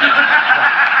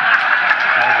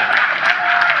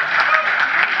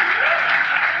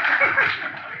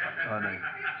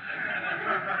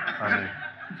 I know.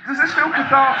 Does this feel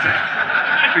cathartic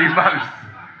for you both?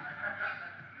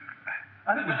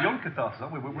 I think we're beyond catharsis,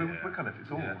 aren't we? We're kind of, it's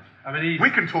all. Yeah. I mean,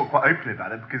 we can talk quite openly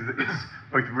about it because it's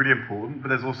both really important, but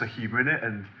there's also humour in it,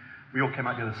 and we all came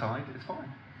out the other side. It's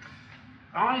fine.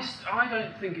 I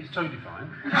don't think it's totally fine.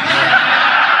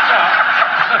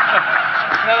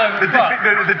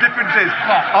 The difference is,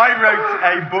 I wrote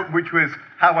a book which was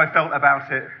how I felt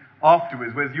about it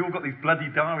afterwards, whereas you all got these bloody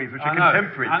diaries which are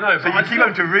contemporary. I know, so you keep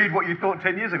on to read what you thought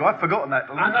 10 years ago. I've forgotten that.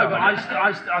 I know, but I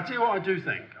tell you what I do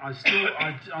think. I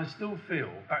still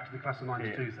feel, back to the class of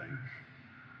 '92 thing,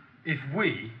 if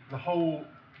we, the whole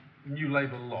New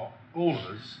Labour lot, all of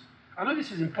us, I know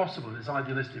this is impossible, it's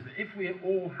idealistic, but if we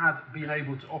all had been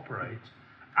able to operate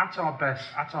at our best,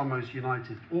 at our most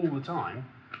united all the time,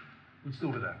 we'd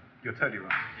still be there. You're totally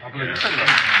right. I believe You're totally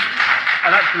right.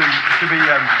 And actually,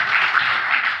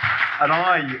 and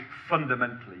I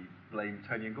fundamentally blame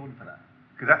Tony and Gordon for that.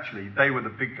 Because actually, they were the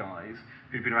big guys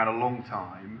who'd been around a long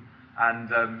time, and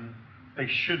they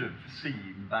should have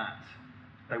seen that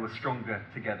they were stronger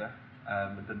together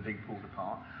than being pulled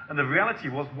apart. And the reality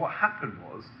was, what happened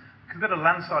was, because we had a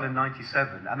landslide in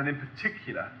 '97, and then in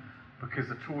particular, because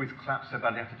the Tories collapsed so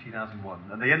badly after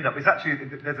 2001, and they end up,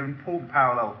 there's an important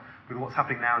parallel with what's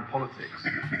happening now in politics.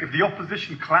 If the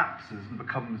opposition collapses and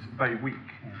becomes very weak,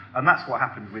 and that's what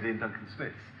happened with Ian Duncan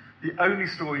Smith, the only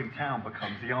story in town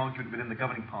becomes the argument within the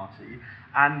governing party,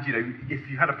 and if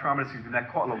you had a Prime Minister who's been there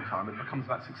quite a long time, it becomes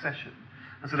about succession.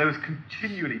 And so there was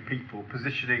continually people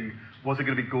positioning, was it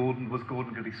going to be Gordon, was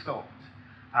Gordon going to be stopped?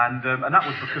 And that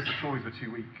was because the Tories were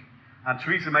too weak. And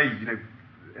Theresa May,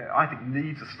 I think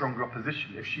needs a stronger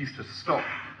opposition if she's to stop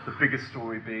the biggest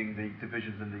story being the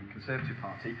divisions in the Conservative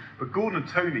Party. But Gordon and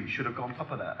Tony should have gone on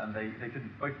top of that, and they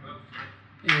didn't, both of them.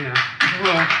 Yeah,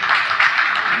 well...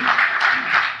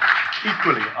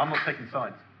 Equally, I'm not taking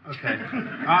sides. Okay,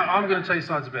 I'm going to take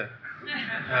sides a bit. So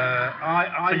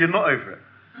you're not over it?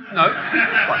 No,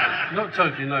 not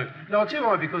totally, no. No, I'll tell you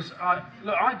why, because I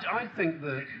think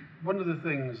that one of the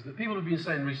things that people have been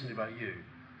saying recently about you,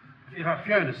 in fact,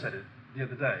 Fiona said it the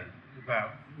other day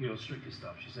about Strictly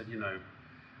stuff. She said, and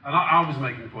I was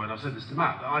making the point, I've said this to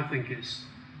Matt, that I think it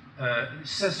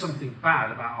says something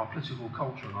bad about our political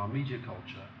culture and our media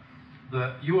culture,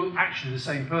 that you're actually the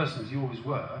same person as you always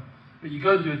were, but you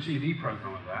go and do a TV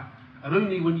programme like that, and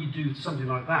only when you do something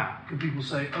like that can people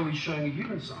say, oh, he's showing a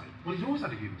human side. Well, he's always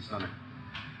had a human side.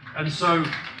 And so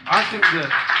I think that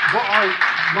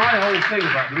my whole thing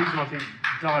about the reason I think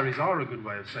diaries are a good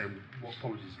way of saying what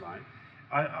politics is like,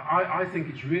 I think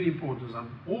it's really important as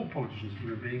all politicians,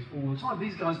 human beings, all the time.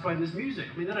 These guys play this music.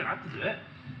 I mean, they don't have to do it.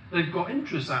 They've got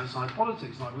interests outside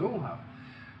politics like we all have.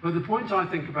 But the point I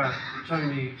think about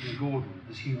Tony and Gordon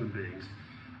as human beings,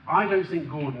 I don't think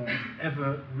Gordon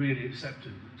ever really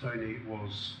accepted that Tony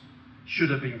should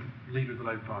have been leader of the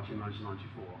Labour Party in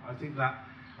 1994. I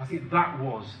think that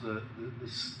was the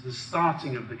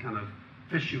starting of the kind of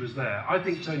fissure was there. I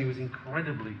think Tony was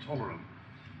incredibly tolerant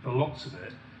for lots of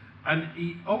it, and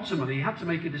he ultimately had to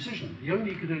make a decision. He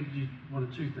could only do one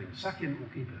of two things: sack him or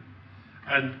keep him.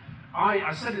 And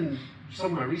I said in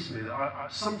somewhere recently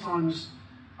that sometimes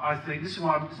I think, this is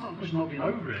why it's not a question of not being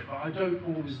over it, but I don't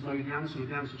always know the answer, or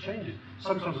the answer changes.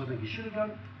 Sometimes I think he should have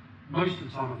done, most of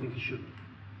the time I think he shouldn't.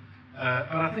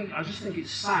 But I just think it's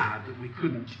sad that we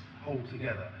couldn't hold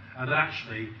together, and that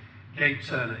actually Gabe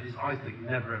Turner is, I think,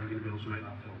 never ever going to be able to make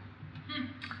that film.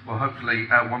 Well, hopefully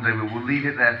one day we'll leave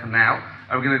it there for now.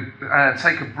 We're going to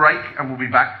take a break and we'll be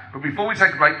back. But before we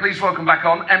take a break, please welcome back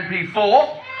on MP4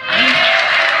 for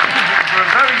a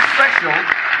very special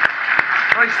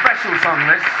song,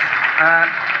 this.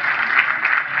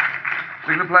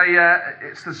 We're going to play,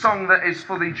 it's the song that is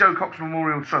for the Joe Cox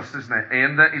Memorial Trust, isn't it,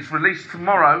 Ian? That is released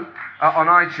tomorrow on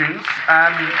iTunes.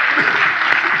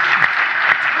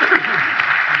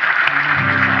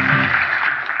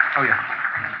 Oh, yeah.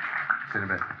 See you in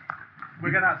a bit.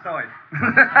 We're going outside.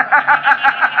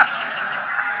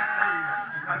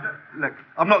 Look,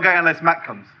 I'm not going unless Matt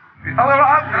comes. Oh,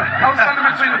 I'll stand in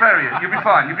between the barrier. You'll be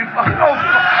fine. Oh,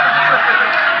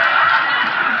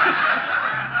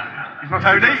 he's not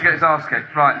Tony to get his arse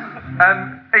kicked. Right.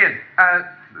 Ian,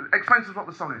 explain to us what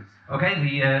the song is. Okay,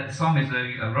 the song is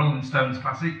a Rolling Stones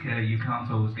classic. You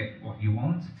can't always get what you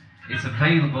want. It's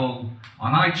available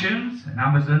on iTunes and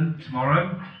Amazon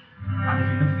tomorrow. And if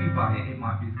enough of you buy it, it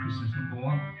might be the Christmas number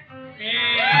one.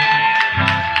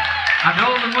 And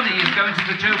all the money is going to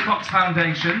the Joe Cox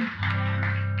Foundation.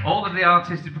 All of the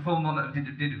artists who performed on it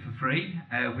did it for free.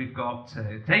 We've got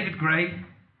David Gray,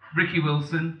 Ricky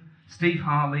Wilson, Steve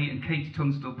Harley and Katie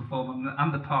Tunstall perform,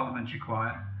 and the Parliamentary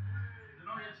Choir.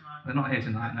 They're not here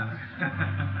tonight, no.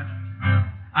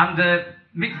 And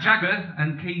Mick Jagger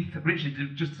and Keith Richards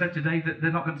have just said today that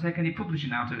they're not going to take any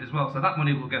publishing out of it as well, so that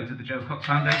money will go to the Joe Cox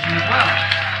Foundation as well.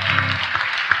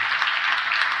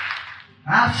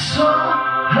 I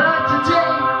saw her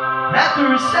today at the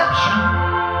reception,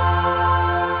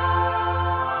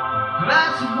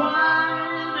 glass of wine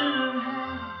in her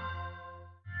hand.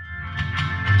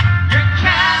 You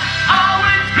can't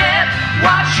always get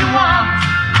what you want,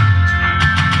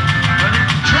 but if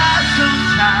you try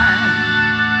sometime,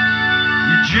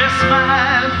 you just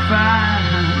might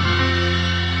find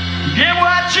get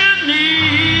what you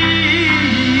need.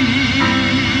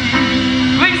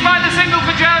 Please find the single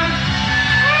for Joe.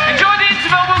 Enjoy the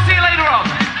interval, we'll see you later on.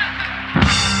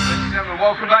 Ladies and gentlemen,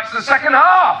 welcome back to the second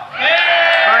half.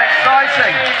 Very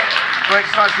exciting. Very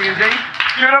exciting indeed.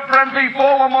 Give it up for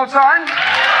MP4 one more time. It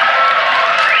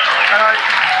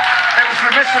was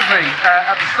remiss of me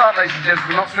at the start, ladies and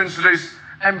gentlemen, not to introduce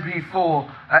MP4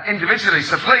 individually,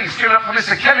 so please give it up for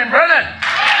Mr. Kevin Brennan,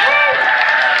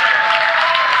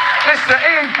 Mr.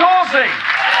 Ian Causey,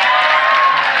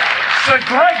 Sir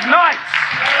Greg Knight,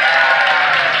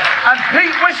 and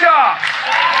Pete Wishart.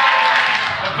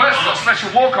 But first, we've got special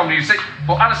walk-on music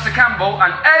for Alastair Campbell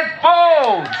and Ed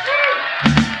Balls.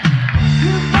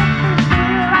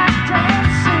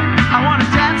 I wanna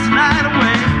dance the night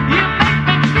away. You make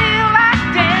me feel like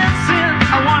dancing.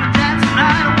 I wanna dance the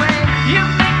night away. You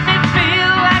make me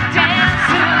feel like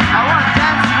dancing. I wanna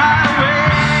dance the night away.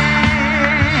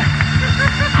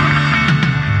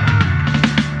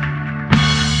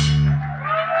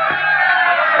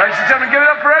 Ladies and gentlemen, give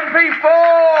it up for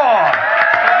MP4.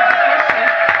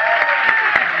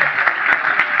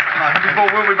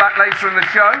 MP4 will be back later in the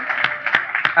show.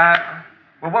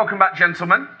 Well, welcome back,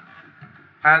 gentlemen.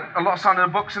 A lot of signing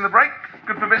of books in the break.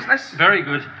 Good for business. Very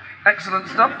good. Excellent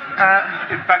stuff.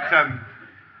 In fact,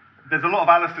 there's a lot of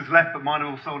Alastair's left, but mine are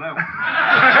all sold out.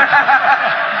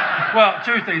 Well,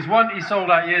 two things. One, he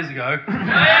sold out years ago. and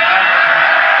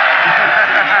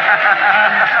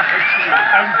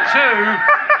two,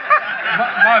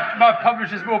 my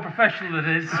publisher's more professional than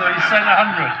his, so he sent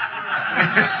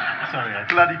 100. Sorry, Ed.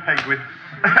 Bloody penguin.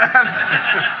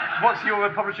 What's your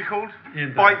publisher called?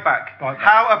 Bite Back. Bite Back.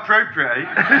 How appropriate.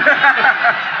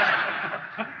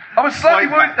 I was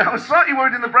slightly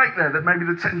worried in the break there that maybe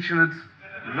the tension had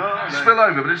spill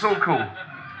over, but it's all cool.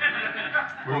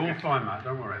 We're all fine, Matt,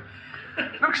 don't worry.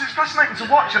 No, because it's fascinating to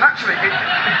watch, and actually,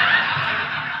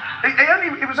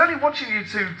 it was only watching you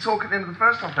two talk at the end of the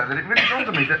first half there that it really dawned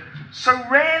on me that so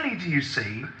rarely do you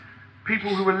see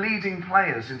people who are leading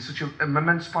players in such a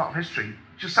momentous part of history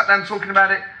just sat down talking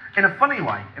about it in a funny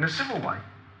way, in a civil way,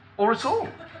 or at all.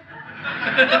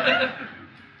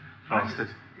 Bastard.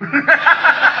 No,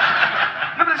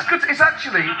 but it's good. It's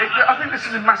actually, I think this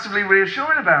is massively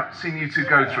reassuring about seeing you two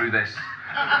go through this.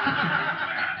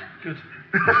 Good.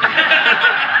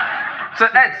 So,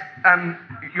 Ed,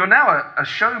 you're now a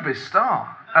showbiz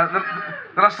star.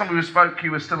 The last time we spoke,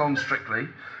 you were still on Strictly,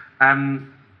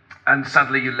 and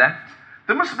sadly you left.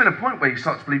 There must have been a point where you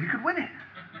started to believe you could win it.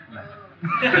 No.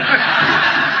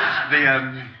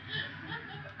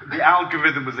 The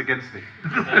algorithm was against me.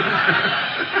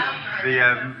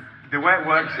 The way it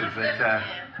works is that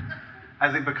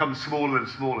as it becomes smaller and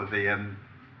smaller,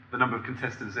 the number of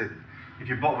contestants in, if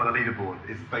you're bottom of the leaderboard,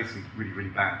 it's basically really, really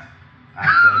bad.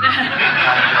 And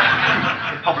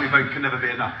public vote can never be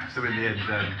enough. So in the end,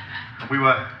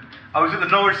 I was at the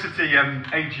Norwich City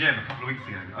AGM a couple of weeks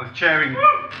ago. I was chairing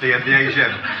the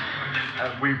AGM.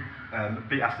 We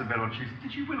beat Aston Villa on Tuesday.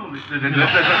 Did you win all this?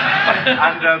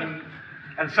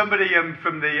 And somebody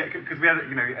from the, because we had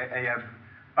a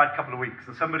bad couple of weeks,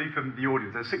 and somebody from the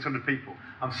audience, there's 600 people,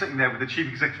 I'm sitting there with the chief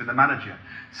executive and the manager,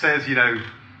 says,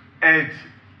 Ed,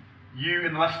 you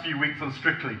in the last few weeks on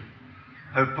Strictly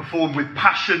have performed with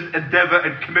passion, endeavour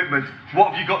and commitment.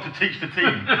 What have you got to teach the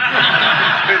team?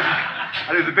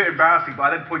 And it was a bit embarrassing, but I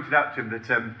then pointed out to him that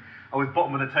I was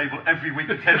bottom of the table every week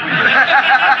for 10 weeks.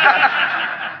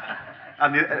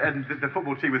 and the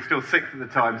football team was still sixth at the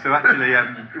time, so actually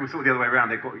it was sort of the other way around.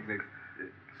 They got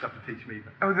stuff to teach me.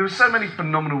 Oh, there were so many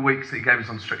phenomenal weeks that he gave us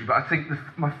on Strictly, but I think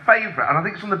my favourite, and I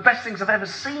think it's one of the best things I've ever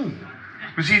seen,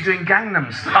 was you doing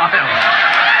Gangnam Style.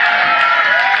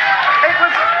 It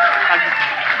was...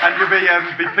 And you'll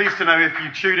be pleased to know if you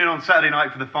tune in on Saturday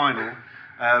night for the final,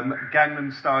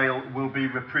 Gangnam Style will be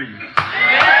reprised.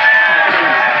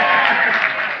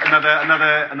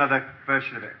 another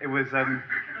version of it. It was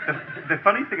the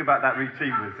funny thing about that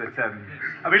routine was that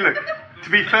I mean, look, to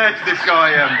be fair to this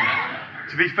guy,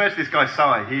 Si,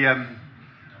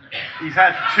 he's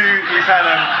had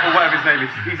or whatever his name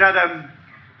is, he's had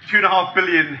 2.5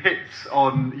 billion hits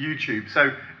on YouTube,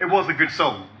 so it was a good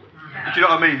song. Do you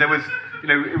know what I mean?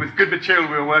 it was good material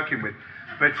we were working with.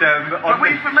 But were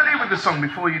you familiar with the song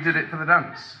before you did it for the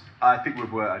dance? I think we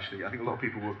were actually. I think a lot of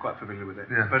people were quite familiar with it.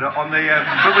 Yeah. But on the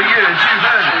But were you? And you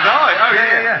heard it? it was I. Oh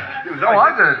Yeah. It was Oh, I.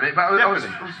 I'd heard it, but I was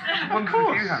Definitely.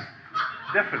 wondering if you had.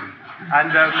 Definitely.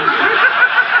 And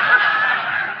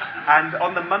and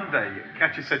on the Monday,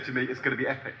 Katya said to me, "It's going to be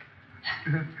epic."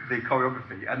 The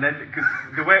choreography, and then because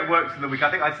the way it works in the week, I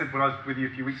think I said when I was with you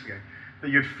a few weeks ago that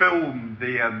you'd film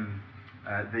the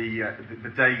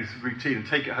day's routine and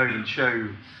take it home and show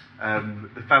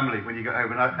the family when you get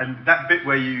home, and that bit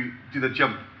where you do the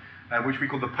jump, which we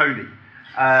call the pony.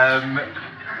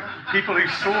 People who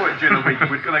saw it during the week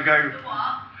would kind of go,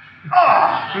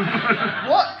 "Oh,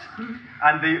 what?"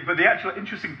 And but the actual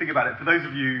interesting thing about it, for those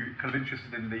of you kind of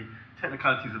interested in the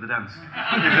technicalities of the dance, is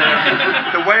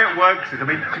the way it works is, I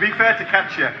mean, to be fair to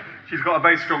Katya, she's got a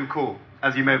very strong core,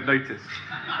 as you may have noticed.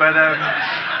 But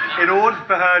in order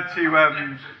for her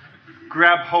to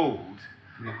grab hold,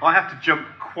 I have to jump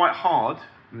quite hard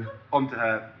onto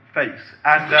her face,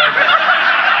 and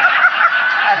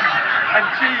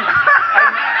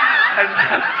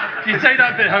Do you take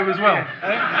that bit home as well?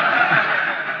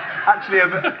 Actually,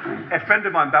 a friend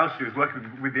of mine, Balshi, was working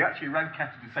with me, actually rang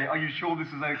Katya to say, "Are you sure this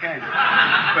is okay?"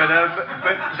 But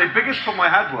the biggest problem I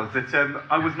had was that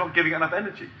I was not giving it enough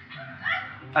energy.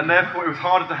 And therefore it was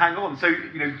harder to hang on. So,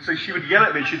 so she would yell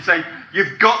at me, she'd say,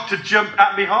 "You've got to jump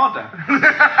at me harder." So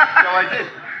I did.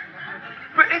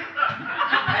 But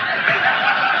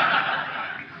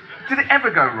did it ever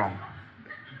go wrong?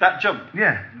 That jump?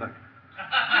 Yeah. No.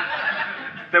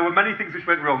 There were many things which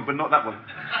went wrong, but not that one.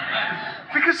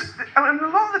 Because a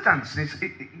lot of the dancing is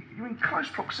you're in close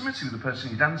proximity with the person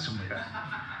you're dancing with.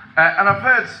 And I've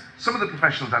heard some of the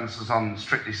professional dancers on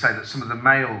Strictly say that some of the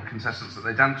male contestants that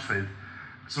they dance with,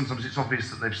 sometimes it's obvious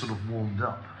that they've sort of warmed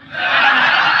up.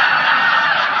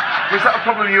 Was that a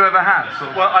problem you ever had?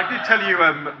 Well, I did tell you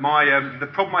the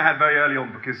problem I had very early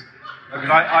on because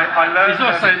I learned... He's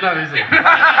not saying no, is he?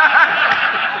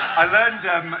 I learned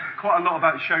quite a lot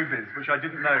about showbiz, which I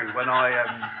didn't know when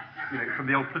from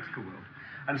the old political world.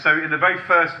 And so in the very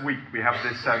first week, we have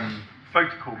this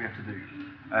photo call we have to do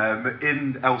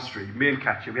in Elstree. Me and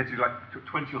Katya, we had to do like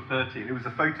 20 or 30, and it was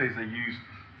the photos they used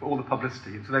for all the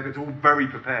publicity, and so they're all very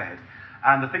prepared.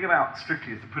 And the thing about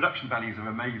Strictly is the production values are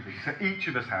amazing. So each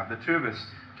of us the two of us,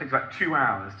 takes about 2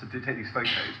 hours to take these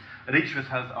photos, and each of us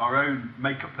has our own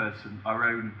makeup person, our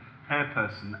own hair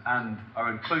person, and our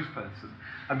own clothes person.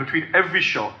 And between every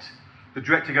shot, the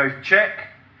director goes, "Check,"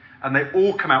 and they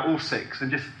all come out, all 6,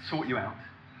 and just sort you out.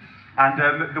 And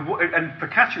and for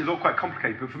Katya it was all quite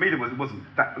complicated, but for me it wasn't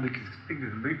that, because things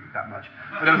didn't move that much.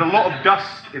 But there was a lot of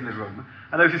dust in the room,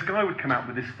 and there was this guy would come out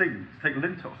with this thing to take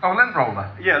lint off. Oh, lint roller.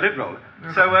 Yeah, lint roller.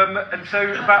 So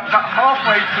about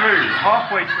halfway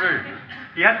through,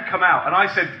 he hadn't come out, and I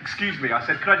said, "Excuse me," I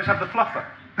said, "Can I just have the fluffer?"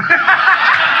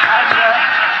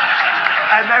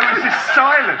 and there was this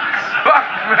silence.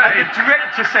 And the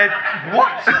director said,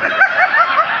 "What?"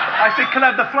 I said, "Can I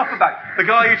have the fluffer back?" The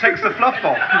guy who takes the fluff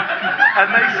off.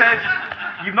 And they said,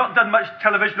 "You've not done much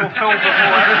television or film before."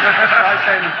 I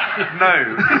said,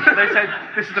 "No." They said,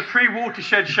 "This is a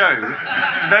pre-Watershed show.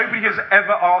 Nobody has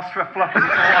ever asked for a fluffer before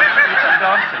on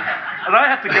dancing." And I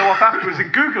had to go off afterwards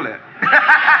and Google it.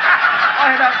 I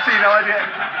had absolutely no idea.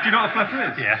 Do you know what a fluffer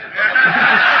is? Yeah.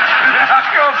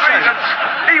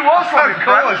 He was one, Of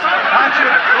course.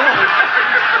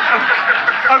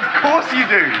 Of course you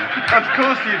do. Of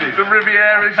course you do. The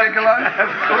Riviera Gigolo.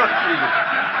 Of course you do.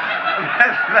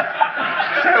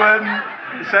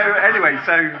 So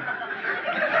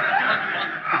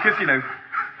because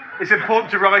it's important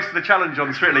to rise to the challenge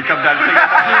on Strictly Come Dancing,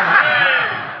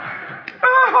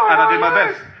 and I did my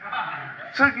best.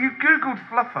 So you Googled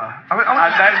fluffer. And then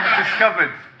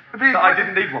discovered that I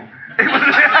didn't need one.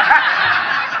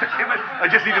 I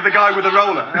just needed the guy with the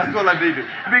roller. That's all I needed.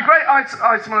 It'd be a great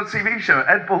item on a TV show,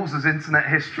 Ed Balls' internet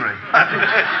history.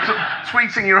 Sort of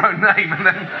tweeting your own name and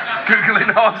then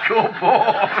Googling hardcore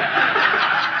porn.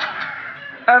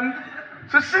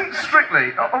 So since Strictly...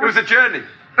 It was a journey.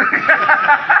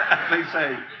 They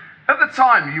say. At the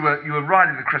time, you were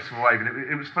riding the Christopher wave, and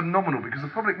it was phenomenal because the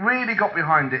public really got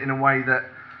behind it in a way that...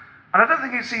 And I don't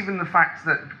think it's even the fact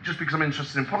that, just because I'm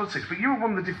interested in politics, but you were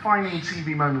one of the defining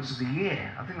TV moments of the year.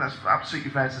 I think that's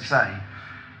absolutely fair to say.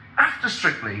 After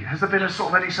Strictly, has there been a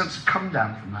sort of any sense of come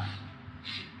down from that?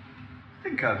 I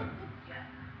think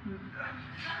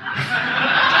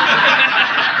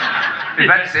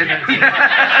Yvette's in.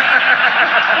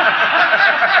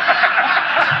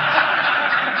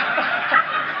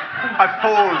 I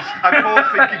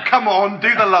paused thinking, come on,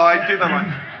 do the line.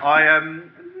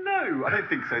 No, No, I don't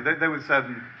think so. There was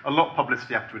a lot of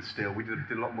publicity afterwards still. We did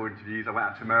a lot more interviews. I went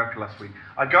out to America last week.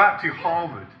 I go out to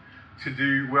Harvard to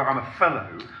do, where I'm a fellow,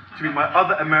 to meet my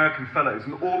other American fellows,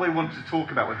 and all they wanted to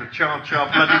talk about was the Char bloody Char.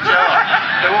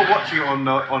 They're all watching it on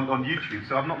YouTube,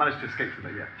 so I've not managed to escape from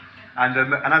it yet.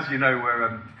 And as you know,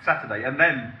 we're Saturday, and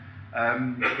then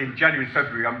in January and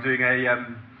February, I'm doing a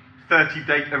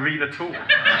 30-date arena tour.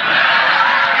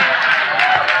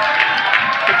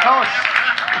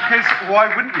 Because why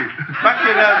wouldn't you?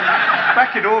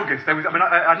 Back in August, there was. I mean,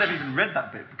 I never even read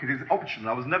that bit because it's optional.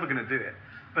 I was never going to do it.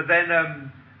 But then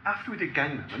after we did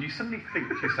Gangnam, and you suddenly think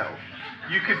to yourself,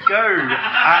 you could go and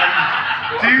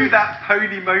do that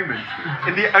pony moment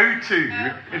in the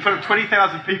O2 in front of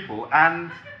 20,000 people,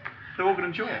 and they're all going to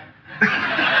enjoy it.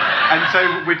 And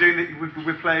so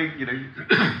we're playing,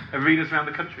 arenas around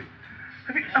the country.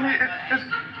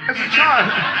 As a child,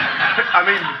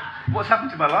 what's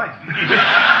happened to my life?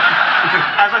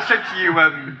 As I said to you,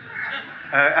 when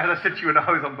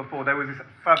I was on before, there was this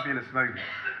fabulous moment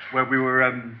where we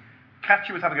were.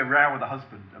 Katya was having a row with her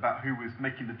husband about who was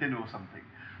making the dinner or something,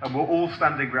 and we're all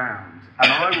standing round.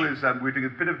 And we were doing a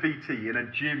bit of VT in a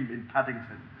gym in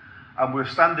Paddington, and we're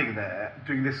standing there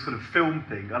doing this sort of film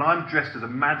thing, and I'm dressed as a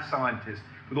mad scientist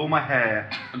with all my hair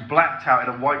and blacked out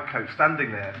in a white coat,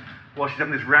 standing there while she's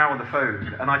having this row on the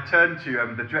phone. And I turned to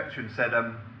the director and said,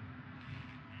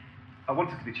 I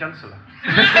wanted to be Chancellor.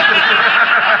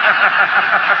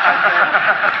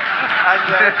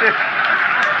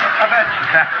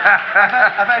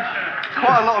 I've had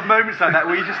quite a lot of moments like that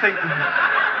where you just think...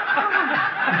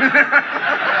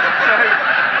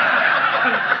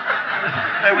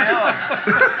 There we are.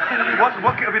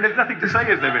 There's nothing to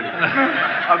say, is there, really?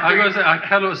 I've got to say, I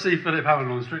cannot see Philip Hammond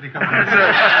on Strictly Come Dancing.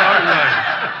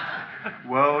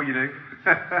 Well,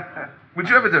 Would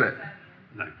you ever do it?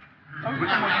 No.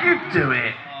 You'd do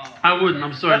it. I wouldn't,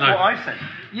 I'm sorry, That's no. what I said.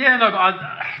 Yeah, no, but I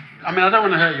don't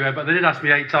want to hurt you, Ed, but they did ask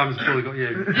me 8 times before they got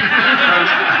you.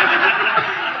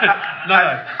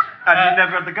 No. And you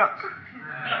never had the guts?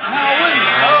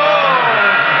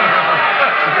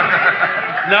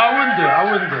 No, I wouldn't. No,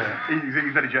 I wouldn't do it.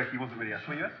 He's very joking, he wasn't really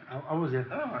asking you. I was, yeah.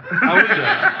 I wouldn't do it.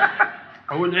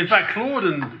 I wouldn't. In fact,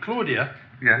 Claudia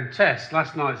and Tess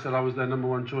last night said I was their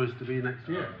 #1 choice to be next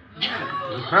year.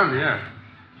 Apparently, yeah.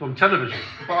 From television.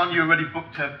 But aren't you already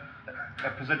booked to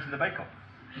presenting the Bake Off?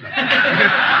 No. I'll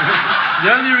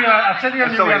tell you the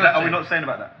only reality. Are we not saying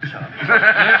about that?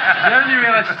 The only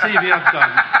reality TV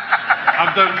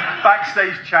I've done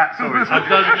backstage chats.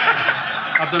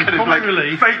 I've done comic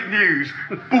relief. Fake news.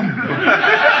 Boom.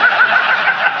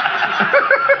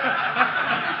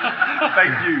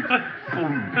 Fake news.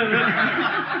 Boom.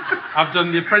 I've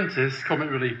done The Apprentice comic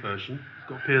relief version.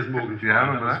 Got Piers Morgan. Yeah, I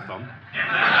remember that. Was fun.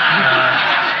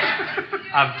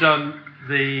 I've done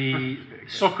the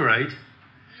Soccer Aid,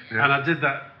 and I did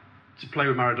that to play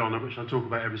with Maradona, which I talk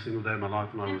about every single day of my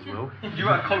life, and I always will. Did you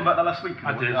write a column about that last week?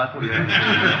 I did. I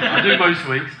do most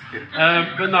weeks.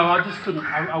 But no, I just couldn't.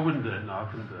 I wouldn't do it. No, I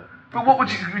couldn't do it. But what would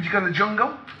you go in the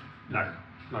jungle? No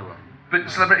way. But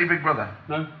Celebrity Big Brother?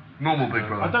 No. Normal Big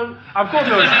Brother? I've got to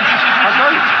be honest.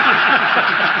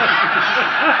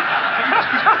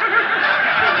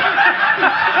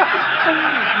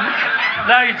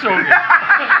 Now you're talking.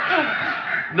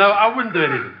 No, I wouldn't do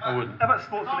anything. I wouldn't. How about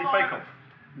Sports Relief Bake Off?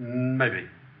 Maybe.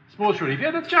 Sports Relief.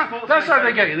 Yeah, that's how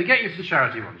they get you. They get you for the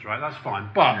charity ones, right? That's fine.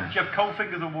 But do you have cold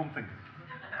fingers or warm fingers?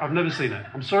 I've never seen it.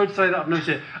 I'm sorry to say that I've never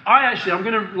seen it. I'm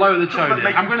going to lower the tone here.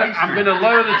 I'm going to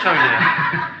lower the tone here.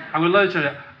 I'm going to lower the tone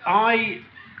here.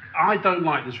 I don't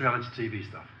like this reality TV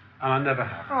stuff, and I never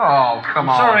have. Oh, come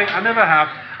on. Sorry, I never have.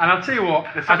 And I'll tell you what.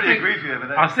 Somebody agrees with you over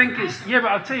there. I think it's but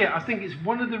I'll tell you, I think it's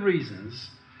one of the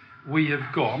reasons we have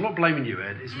got. I'm not blaming you,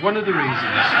 Ed. It's one of the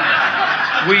reasons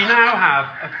we now have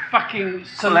a fucking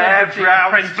celebrity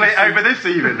apprentice split over this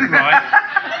even. Right?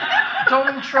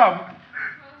 Donald Trump.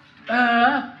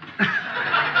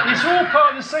 It's all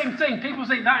part of the same thing. People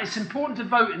think that it's important to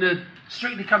vote in a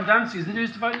Strictly Come Dancing as it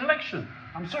is to vote in an election.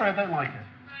 I'm sorry, I don't like it.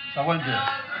 So I won't do it.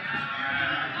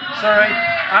 Sorry.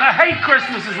 And I hate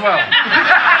Christmas as well.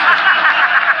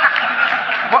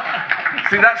 What?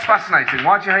 See, that's fascinating.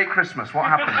 Why do you hate Christmas? What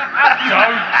happened? I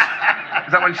don't.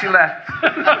 Is that when she left?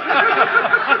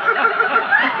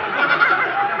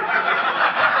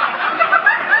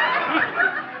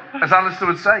 As Alastair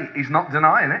would say, he's not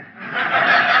denying it.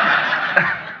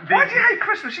 Why do you hate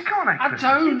Christmas? You can't hate Christmas. I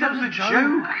don't. That was a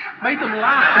joke. Made them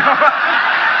laugh.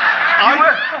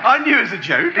 I knew it was a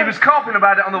joke. He was carping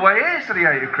about it on the way here, said he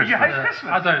hated Christmas. You hate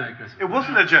Christmas? I don't hate Christmas. It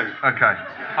wasn't a joke. Okay.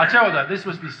 I tell you that, this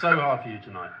must be so hard for you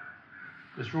tonight.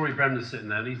 Because Rory Bremner's sitting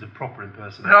there and he's a proper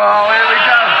impersonator. Oh, here we go.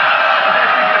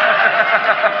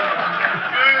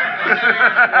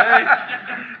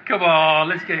 Come on,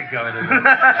 let's get going.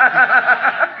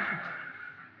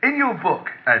 In your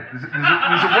book, Ed, there's a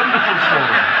wonderful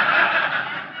story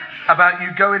about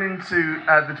you going into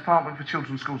the Department for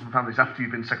Children, Schools and Families after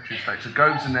you've been Secretary of State. So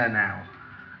Gove's in there now.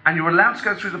 And you're allowed to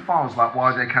go through the files like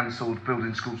why they cancelled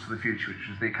Building Schools for the Future, which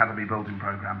was the Academy Building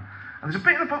Programme. And there's a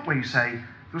bit in the book where you say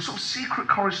there was sort of secret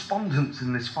correspondence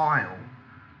in this file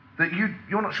that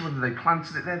you're not sure whether they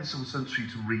planted it there, there's some sense for you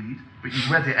to read, but you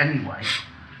read it anyway.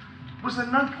 Was there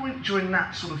no point during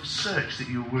that sort of search that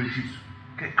you were worried you'd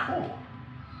get caught?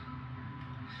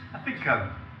 I think,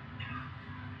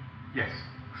 yes.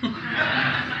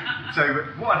 So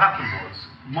what had happened was,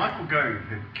 Michael Gove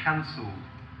had cancelled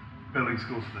Building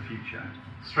Schools for the Future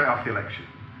straight after the election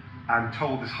and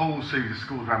told this whole series of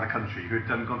schools around the country who had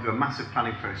gone through a massive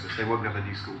planning process, they weren't going to have a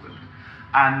new school built.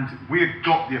 And we had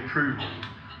got the approval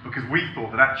because we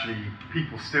thought that actually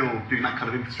people still doing that kind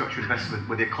of infrastructure investment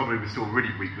where the economy was still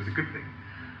really weak was a good thing.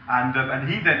 And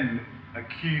he then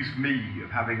accused me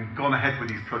of having gone ahead with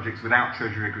these projects without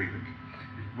Treasury agreement,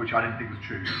 which I didn't think was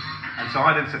true. And so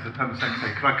I then said to the Permanent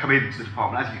Secretary, could I come into the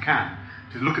department, as you can,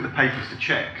 to look at the papers to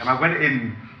check? And I went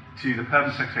in to the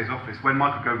Permanent Secretary's office when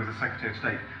Michael Gove was the Secretary of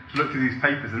State to look through these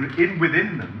papers, and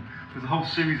within them there's a whole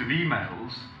series of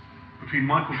emails between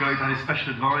Michael Gove and his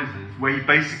special advisors where he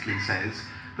basically says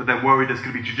that they're worried there's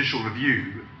going to be judicial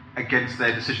review against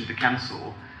their decision to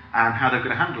cancel and how they're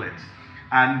going to handle it.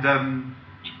 And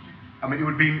I mean, it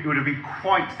would have been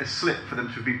quite a slip for them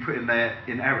to have been put in there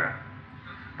in error.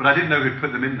 But I didn't know who'd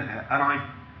put them in there, and I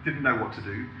didn't know what to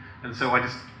do, and so I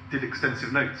just did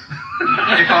extensive notes.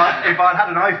 If I'd had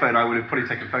an iPhone, I would have probably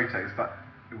taken photos, but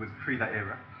it was pre that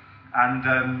era. And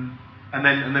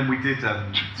then we did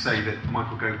say that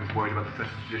Michael Gove was worried about the threat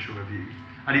of judicial review,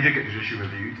 and he did get judicial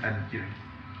reviewed, and he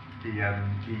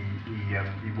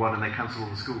won, and they cancelled all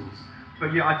the schools.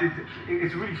 But yeah, I did.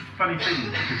 It's a really funny thing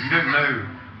because you don't know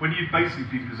when you've basically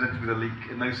been presented with a leak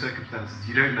in those circumstances.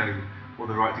 You don't know what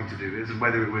the right thing to do is, and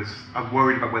whether it was. I'm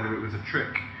worried about whether it was a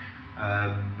trick,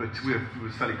 but we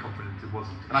was fairly confident it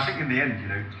wasn't. And I think in the end,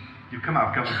 you come out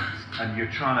of government and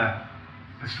you're trying to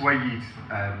persuade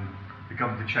the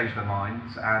government to change their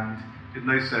minds, and in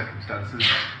those circumstances,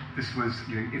 this was,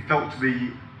 it felt to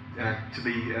be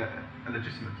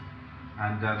illegitimate,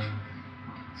 and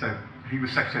so he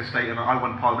was Secretary of State, and I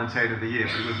won Parliamentarian of the Year,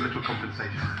 but it was little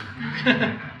compensation.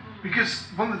 Because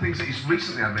one of the things that he's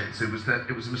recently admitted to was that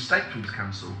it was a mistake for him to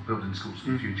cancel Building Schools for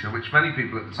the Future, which many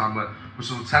people at the time were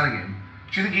sort of telling him.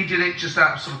 Do you think he did it just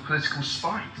out of sort of political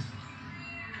spite?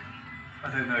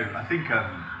 I don't know. I think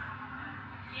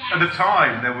at the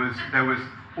time there was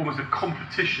almost a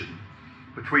competition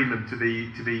between them to be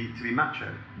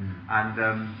macho, and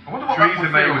I wonder what Theresa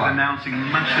May was like. announcing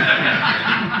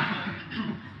massive.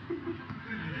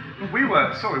 We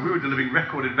were delivering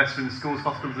record investment in schools,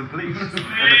 hospitals and police at the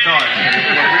time.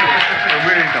 we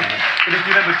were in government. But if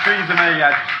you remember, Theresa May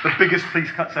had the biggest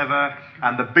police cuts ever,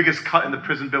 and the biggest cut in the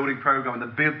prison building programme,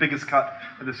 and the biggest cut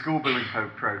in the school building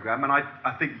programme, and I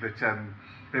think that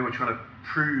they were trying to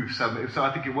prove something. So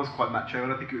I think it was quite macho,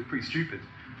 and I think it was pretty stupid.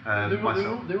 They're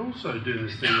also doing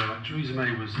this thing where like, Theresa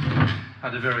May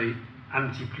had a very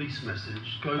anti-police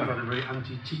message, Gove had a very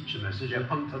anti-teacher message, and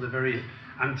Hunt had a very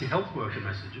anti-health worker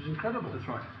message. It was incredible. That's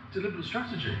right. Deliberate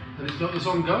strategy, and it's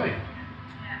ongoing.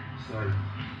 So.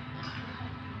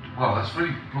 Well, that's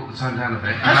really brought the tone down a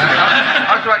bit. I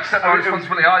have to accept my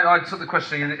responsibility. I took the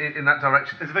question in that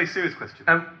direction. It's a very serious question.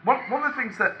 One of the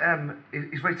things that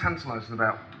is very tantalising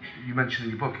about, you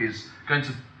mentioned in your book, is going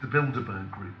to the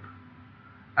Bilderberg Group.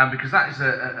 Because that is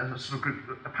a sort of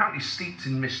group apparently steeped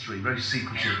in mystery, very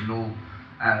secretive, and all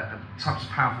types of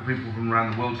powerful people from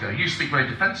around the world go. You speak very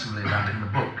defensively about it in the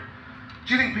book.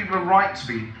 Do you think people are right to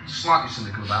be slightly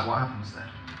cynical about what happens there? I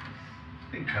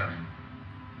think,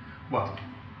 well,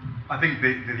 I think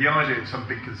the idea of some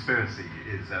big conspiracy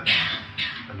is a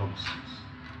nonsense.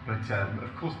 But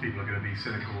of course people are going to be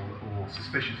cynical or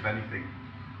suspicious of anything,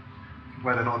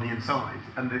 whether or not on the inside.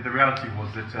 And the reality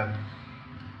was that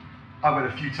I went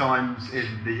a few times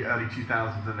in the early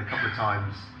 2000s and a couple of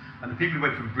times, and the people who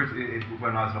went from Britain,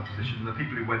 when I was in opposition, the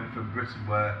people who went from Britain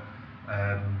were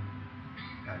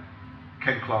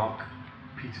Ken Clarke,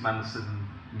 Peter Mandelson,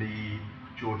 me,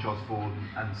 George Osborne,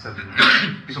 and some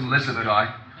lizard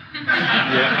guy.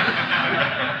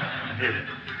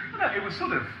 No, it was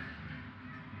sort of,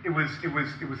 it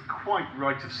was quite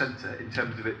right of centre in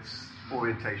terms of its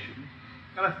orientation,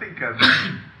 and I think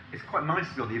it's quite nice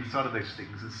to be on the inside of those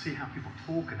things and see how people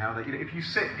talk and how they. If you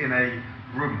sit in a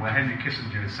room where Henry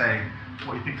Kissinger is saying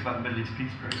what he thinks about the Middle East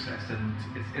peace process and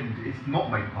it's not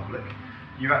made public,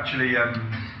 you actually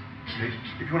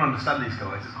if you want to understand these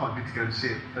guys, it's quite good to go and see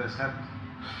it firsthand.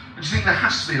 Do you think there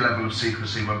has to be a level of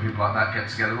secrecy when people like that get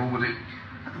together, or would it?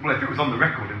 Well, if it was on the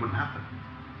record, it wouldn't happen.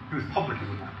 If it was public, it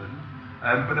wouldn't happen.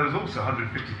 But there was also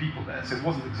 150 people there, so it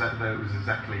wasn't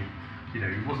exactly.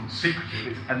 It wasn't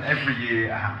secretive. And every year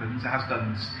it happens. It has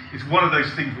done. It's one of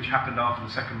those things which happened after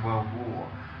the Second World War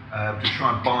to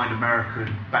try and bind America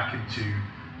back into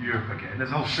Europe again.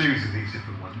 There's a whole series of these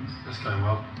different ones. That's going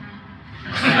well.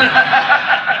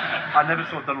 I never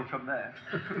saw Donald Trump there.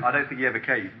 I don't think he ever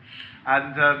came.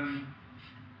 And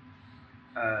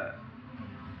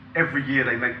every year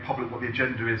they make public what the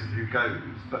agenda is and who goes,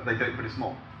 but they don't. But it's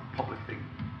not a public thing.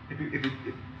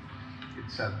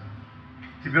 It's to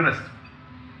be honest,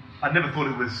 I never thought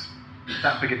it was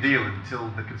that big a deal until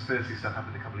the conspiracy stuff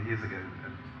happened a couple of years ago,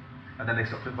 and then they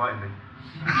stopped inviting me.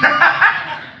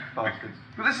 Bastards.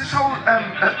 But there's this whole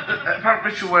apparent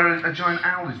ritual where a giant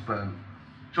owl is burnt.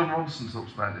 John Ronson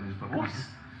talks about it in his book. What?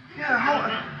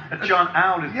 Yeah, a giant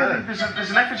owl is burnt. Yeah,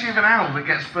 there's an effigy of an owl that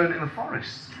gets burnt in the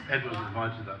forest. Ed was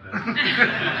invited that day.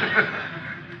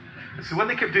 So when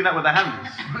they kept doing that with their hands,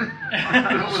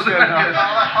 what was going on?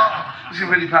 It's a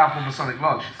really powerful Masonic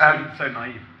lodge. So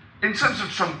naive. In terms of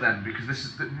Trump then, because this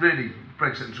is really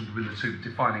Brexit and Trump have been the two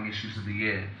defining issues of the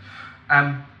year,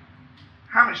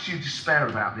 how much do you despair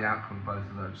about the outcome of both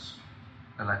of those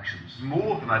elections?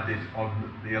 More than I did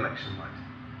on the election night.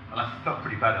 And I felt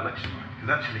pretty bad election night, because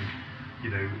actually,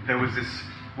 there was this,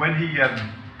 when he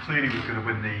clearly was going to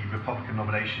win the Republican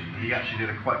nomination, he actually did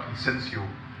a quite consensual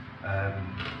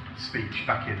speech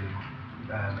back in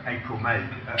April, May,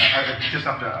 just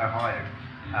after Ohio.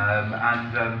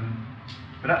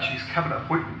 But actually his cabinet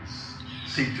appointments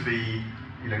seemed to be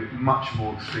much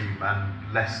more extreme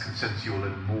and less consensual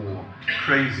and more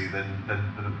crazy than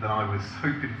I was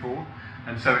hoping for.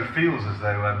 And so it feels as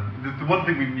though the one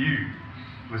thing we knew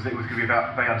was that it was going to be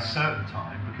about a very uncertain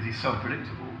time because he's so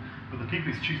unpredictable. But the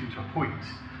people he's choosing to appoint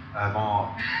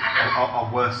are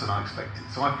worse than I expected.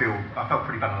 So I felt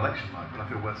pretty bad on election night, but I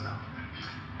feel worse now.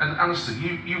 And Alastair,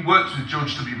 you worked with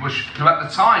George W. Bush, who at the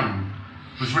time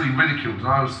was really ridiculed, and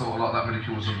I always thought a lot of that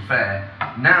ridicule was unfair.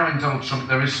 Now in Donald Trump,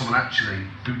 there is someone actually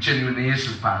who genuinely is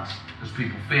as bad as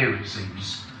people fear, it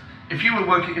seems. If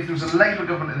there was a Labour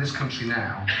government in this country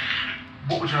now,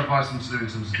 what would you advise them to do in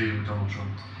terms of dealing with Donald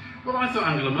Trump? Well, I thought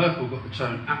Angela Merkel got the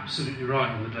tone absolutely right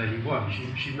on the day he won.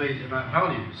 She made it about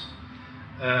values.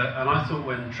 And I thought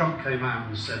when Trump came out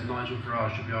and said Nigel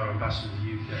Farage should be our ambassador to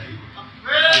the UK...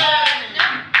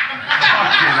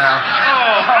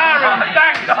 Oh, Aaron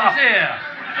Banks is here!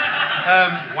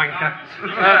 Wanker.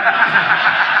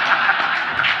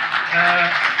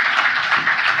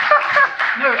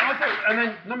 No, I thought... And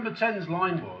then number 10's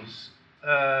line was...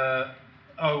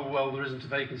 oh, well, there isn't a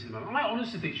vacancy at the moment. I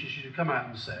honestly think she should have come out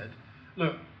and said,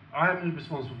 look, I am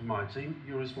responsible for my team,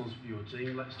 you're responsible for your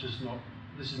team, let's just not,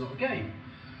 this is not a game.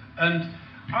 And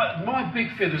my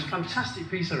big fear, there was a fantastic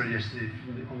piece I read yesterday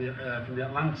from the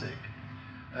Atlantic.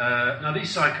 Now,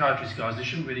 these psychiatrist guys, they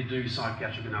shouldn't really do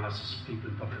psychiatric analysis of people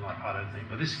in public life, I don't think,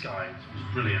 but this guy was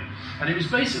brilliant. And it was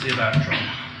basically about Trump,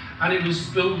 and it was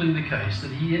building the case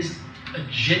that he is a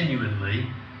genuinely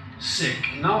sick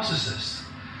narcissist.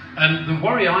 And the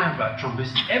worry I have about Trump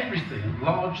is everything,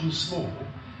 large and small,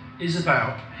 is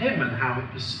about him and how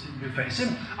it affects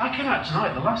him. I came out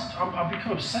tonight, I've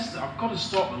become obsessed, I've got to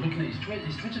stop looking at his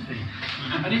Twitter feed.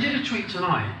 And he did a tweet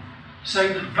tonight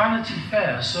saying that Vanity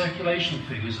Fair circulation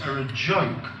figures are a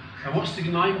joke. And what's the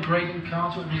name? Graydon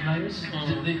Carter, what his name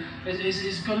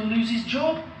is going to lose his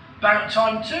job. About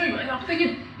time too. And I'm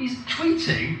thinking, he's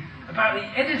tweeting about the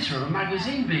editor of a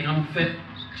magazine being unfit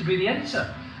to be the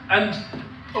editor. And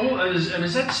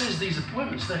as Ed says, these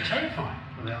appointments, they're terrifying.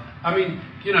 I mean,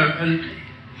 and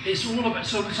it's all about,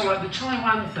 so like the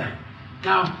Taiwan thing.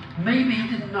 Now, maybe he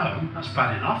didn't know, that's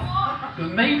bad enough, but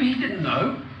maybe he didn't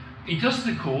know, he does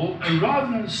the call, and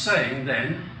rather than saying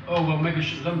then, oh, well, maybe I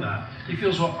should have done that, he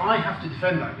feels, well, I have to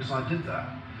defend that because I did that.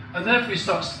 And therefore he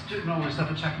starts doing all this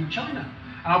stuff attacking China.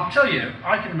 And I'll tell you,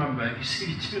 I can remember,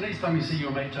 the next time you see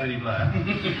your mate Tony Blair,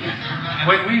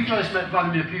 when we first met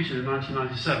Vladimir Putin in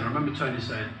 1997, I remember Tony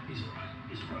saying, he's all right,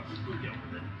 we'll get on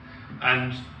with him.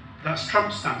 And that's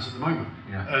Trump's stance at the moment.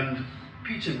 Yeah. And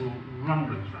Putin will run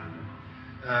rings around him.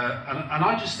 And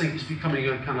I just think it's becoming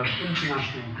a kind of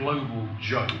international, global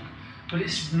joke, but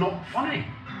it's not funny.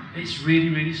 It's really,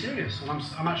 really serious, and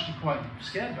I'm actually quite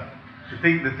scared about it.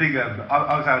 The thing.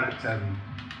 I was out at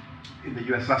in the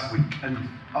US last week, and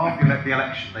after the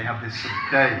election, they have this sort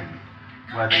of day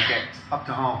where they get up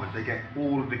to Harvard. They get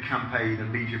all of the campaign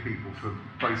and media people from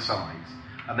both sides,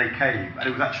 and they came, and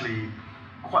it was actually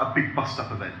quite a big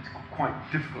bust-up event,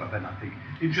 quite difficult event, I think.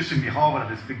 Interestingly, Harvard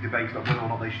had this big debate about whether or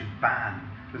not they should ban,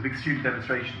 there's a big student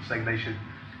demonstration saying they should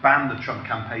ban the Trump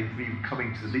campaign from even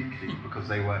coming to the League because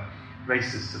they were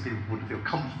racist and people wouldn't feel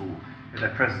comfortable in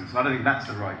their presence. And I don't think that's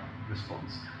the right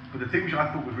response. But the thing which I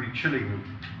thought was really chilling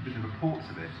in the reports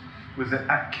of it was that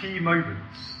at key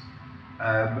moments,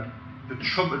 the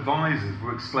Trump advisors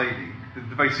were explaining, the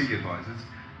very senior advisors,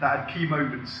 that at key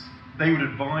moments they would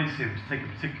advise him to take a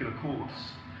particular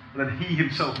course, and then he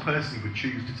himself personally would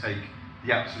choose to take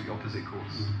the absolutely opposite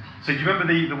course. So do you remember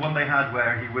the one they had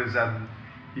where he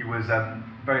was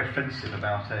very offensive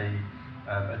about a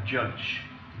judge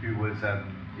who was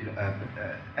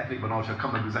ethnic minority? I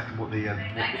can't remember exactly what the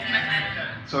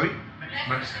sorry?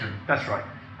 Mexican. That's right.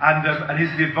 And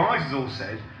the advisors all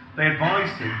said they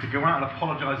advised him to go out and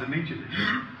apologise immediately.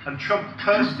 And Trump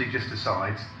personally just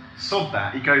decides, sod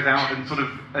that, he goes out and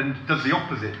does the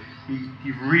opposite.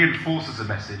 He reinforces the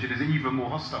message and is even more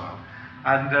hostile.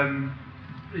 And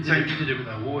he did it with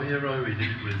our war hero, he did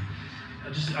it with...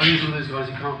 he's one of those guys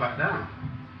who can't back down.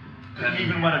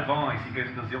 Even when advised, he goes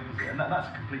and does the opposite. And that's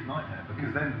a complete nightmare,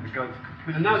 because then the guy's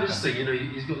completely... And now this thing,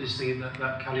 he's got this thing,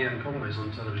 that Kellyanne Conway's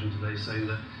on television today saying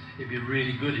that it'd be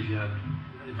really good if you had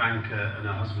Ivanka and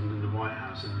her husband in the White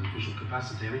House in an official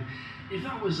capacity. I mean, if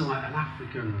that was like an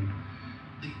African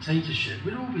dictatorship,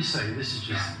 we'd all be saying this is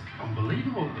just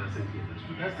unbelievable that they're thinking of this,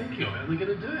 but they're thinking of it and they're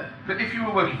going to do it. But if you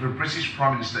were working for a British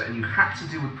Prime Minister and you had to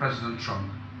deal with President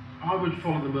Trump, I would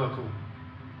follow the Merkel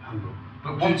handbook.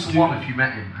 But one-to-one, if you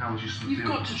met him, how would you sort of You've deal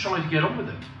got to try to get on with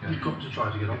him. Yeah. You've got to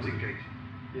try to get on with him.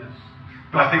 Yes.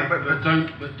 But I think,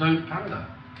 but don't pander.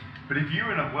 But if you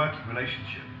were in a working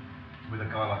relationship with a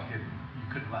guy like him, you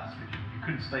couldn't last. You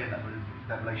couldn't stay in that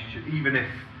relationship, even if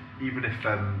you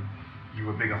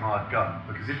were being a hard gun.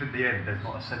 Because if in the end there's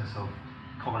not a sense of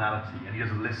commonality and he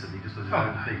doesn't listen, he just does his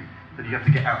own thing, then you have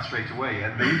to get out straight away.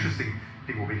 And the interesting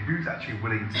thing will be who's actually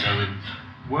willing to go and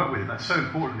work with him. That's so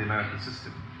important in the American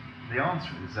system. The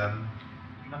answer is nothing.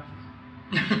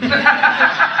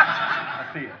 I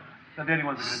fear. They're the only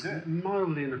ones that are going to do it.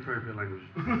 Mildly inappropriate language.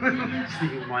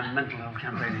 Speaking of my mental health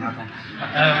campaigning hat on.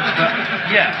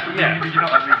 Yeah. You know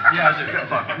what I mean? Yeah, I do.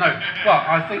 No, but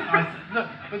I think look.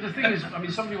 But the thing is, I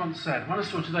mean, somebody once said, when I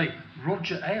saw today,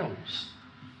 Roger Ailes,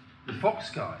 the Fox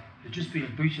guy, had just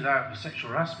been booted out for sexual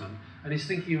harassment, and he's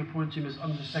thinking of appointing him as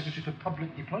Under Secretary for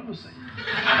Public Diplomacy.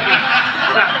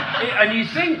 And you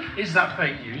think, is that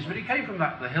fake news? But it came from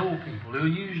the Hill people, who are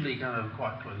usually kind of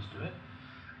quite close to it.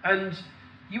 And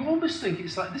you almost think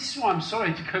it's like, this is why I'm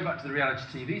sorry to go back to the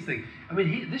reality TV thing. I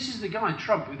mean, this is the guy,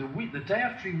 Trump, who the day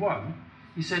after he won,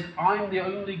 he said, I'm the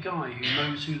only guy who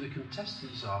knows who the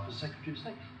contestants are for Secretary of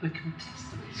State. The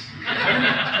contestants.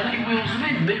 and then he wheels them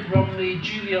in, Mitt Romney,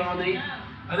 Giuliani,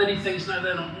 and then he thinks, no,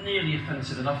 they're not nearly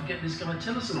offensive enough, get this guy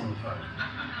Tillerson on the phone.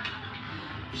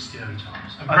 Scary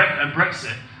times. And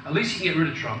Brexit, at least you can get rid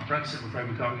of Trump. Brexit, I'm afraid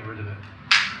we can't get rid of it.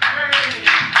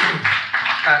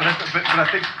 But I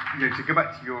think, to go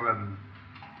back to your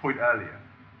point earlier,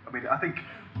 I mean, I think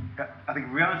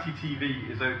reality TV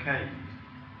is okay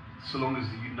so long as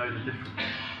you know the difference.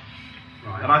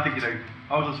 Right. And I think,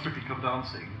 I was on Strictly Come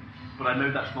Dancing, but I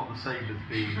know that's not the same as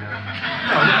being... No, I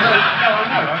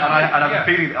have a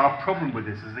feeling that our problem with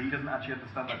this is that he doesn't actually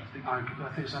understand that distinction. I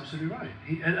think it's absolutely right.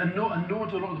 And nor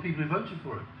do a lot of the people who voted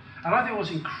for him. And I think what's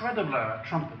incredible about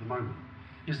Trump at the moment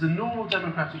is the normal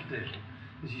democratic deal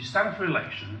is you stand for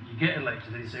election, you get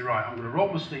elected, and you say, right, I'm going to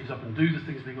roll my sleeves up and do the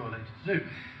things we got elected to do.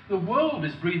 The world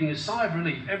is breathing a sigh of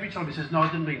relief every time he says, no, I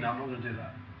didn't mean that, I'm not going to do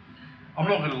that. I'm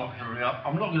not going to lock Hillary up,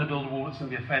 I'm not going to build a wall, it's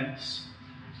going to be a fence.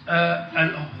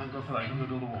 And thank God for that, I'm going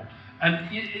to build a wall. And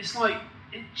it's like,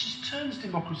 it just turns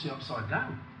democracy upside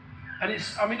down. And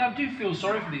I do feel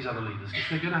sorry for these other leaders, because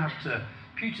they're going to have to,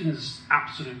 Putin's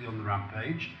absolutely on the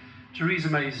rampage,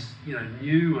 Theresa May's,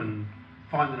 new and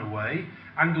finding a way,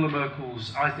 Angela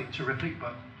Merkel's, I think, terrific,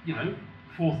 but,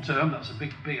 fourth term, that's a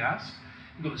big, big ask.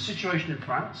 You've got the situation in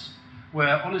France,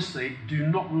 where, honestly, do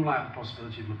not rule out the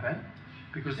possibility of Le Pen,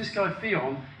 because this guy,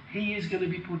 Fillon, he is going to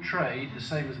be portrayed the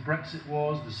same as Brexit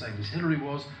was, the same as Hillary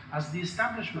was, as the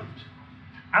establishment.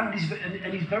 And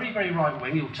he's very, very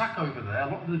right-wing. He'll tack over there. A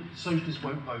lot of the socialists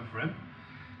won't vote for him.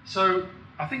 So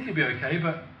I think he'll be okay,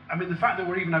 but, the fact that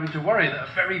we're even having to worry that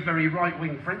a very, very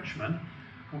right-wing Frenchman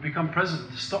will become president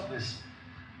to stop this.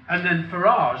 And then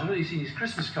Farage, I don't know if you've seen his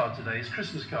Christmas card today. His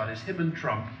Christmas card is him and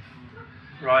Trump,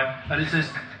 right? And it says,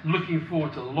 looking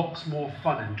forward to lots more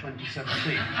fun in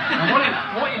 2017. And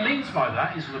what he means by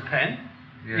that is Le Pen.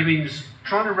 Yeah. He means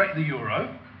trying to wreck the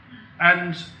euro.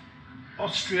 And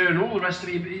Austria and all the rest of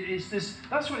it,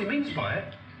 that's what he means by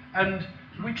it. And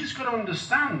we've just got to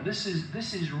understand this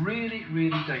is really,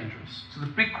 really dangerous. So the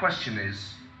big question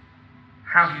is,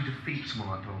 how do you defeat someone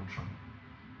like Donald Trump?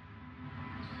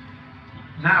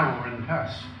 Now or in the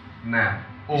past? Now.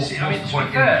 Or You see, I mean,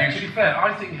 to be fair,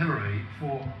 I think Hillary,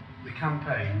 for the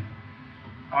campaign,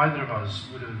 either of us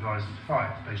would have advised her to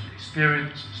fight, based on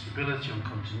experience, on stability, on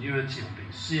continuity, on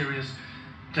being serious,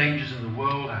 dangers in the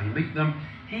world, how you meet them.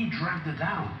 He dragged her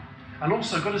down. And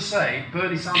also, I've got to say,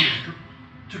 Bernie Sanders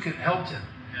helped him.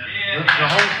 The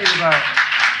whole thing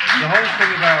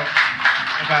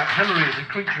about Hillary as a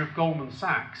creature of Goldman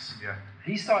Sachs,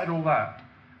 he started all that,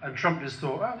 and Trump just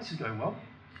thought, oh, this is going well,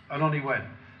 and on he went.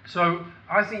 So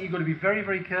I think you've got to be very,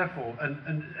 very careful,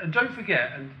 and don't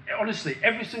forget, and honestly,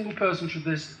 every single person should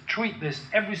tweet this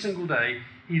every single day,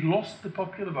 he lost the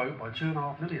popular vote by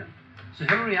 2.5 million. So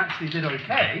Hillary actually did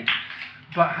okay,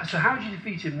 but so how do you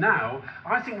defeat him now?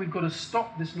 I think we've got to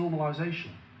stop this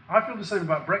normalisation. I feel the same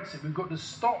about Brexit. We've got to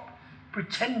stop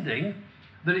pretending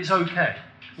that it's okay.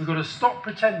 We've got to stop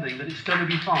pretending that it's going to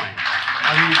be fine.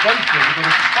 I mean, both of them, we've got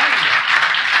to fight it.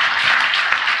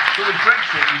 But with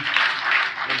Brexit,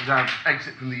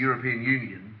 exit from the European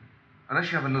Union,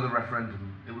 unless you have another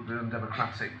referendum, it would be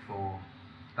undemocratic for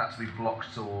that to be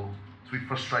blocked or to be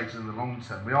frustrated in the long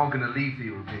term. We are going to leave the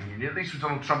European Union. At least with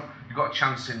Donald Trump, you've got a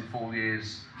chance in 4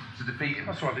 years to defeat him.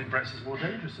 That's why I think Brexit's more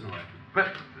dangerous in a way.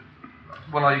 But,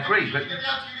 well, I agree, but...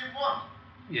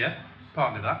 Yeah,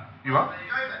 partly that. You are?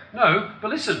 No, but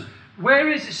listen, where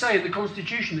is it say in the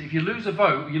Constitution that if you lose a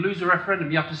vote, you lose a referendum,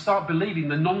 you have to start believing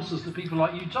the nonsense that people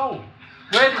like you told?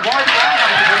 Why do I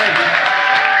have to believe?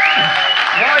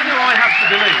 Why do I have to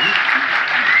believe?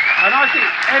 And I think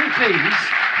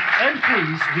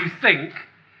MPs who think,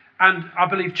 and I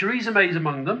believe Theresa May is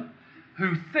among them,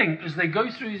 who think as they go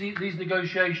through these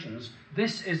negotiations,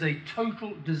 this is a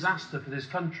total disaster for this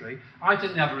country. I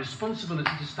think they have a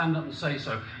responsibility to stand up and say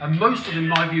so. And most of them, in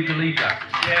my view, believe that.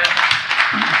 Yeah.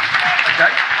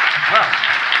 Okay. Well.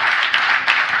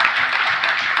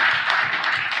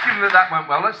 Given that went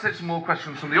well, let's take some more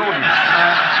questions from the audience.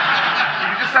 You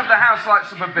can just have the house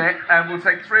lights up a bit, and we'll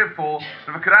take 3 or 4.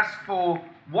 If I could ask for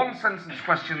 1-sentence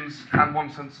questions and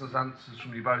 1-sentence answers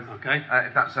from you both, okay?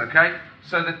 If that's okay.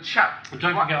 So the chap. Well,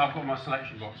 don't forget, I've got my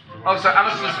selection box. Oh, so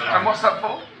Alastair's, and what's that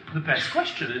for? The best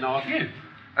question in our view.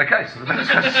 Okay, so the best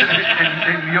question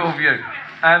in your view.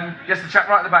 Yes, the chap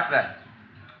right at the back there.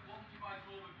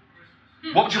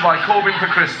 What would you buy Corbyn for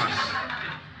Christmas?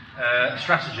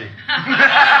 Strategy.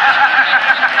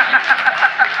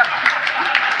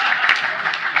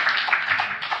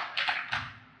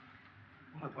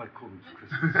 What have I called for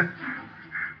Christmas?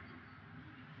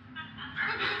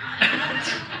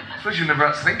 I suppose you never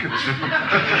had to think of this.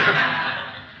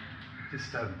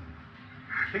 Just, I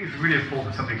think it's really important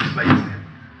that somebody explains to him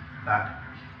that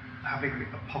having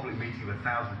a public meeting with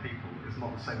 1,000 people is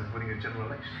not the same as winning a general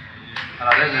election. And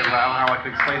I don't know how I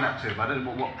can explain that to him. I don't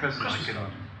know what present I can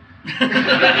on.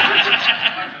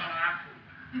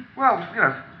 Well,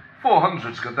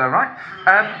 400's good though, right?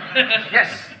 Yes,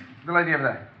 the lady over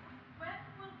there. When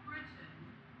will Britain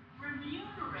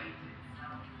remunerate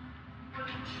itself for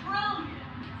the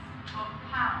trillions of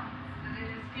pounds that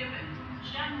it has given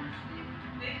generously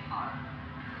with big heart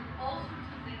to all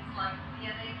sorts of things like the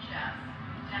NHS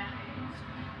for decades,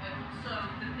 and also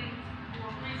the things more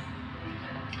recently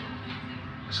that have been losing?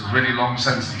 It's a really long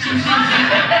sentence.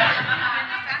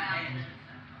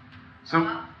 So,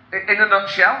 in a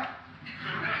nutshell?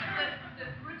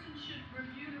 That Britain should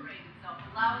remunerate itself,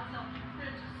 allow itself to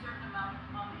print a certain amount of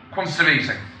money. Quantitative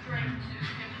easing. Straight to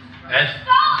industry. Ed?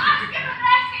 Stop asking a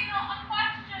question, not a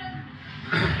question!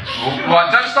 Right,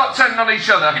 don't start turning on each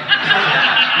other. We've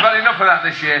had enough of that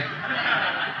this year.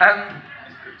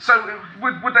 So,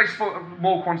 would they support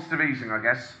more quantitative easing, I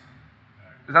guess?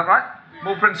 Is that right?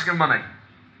 More printing of money?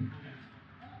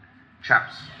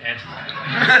 Chaps. Ed.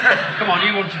 Come on,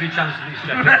 you want to be Chancellor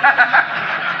of the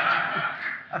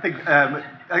I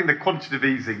think the quantitative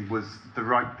easing was the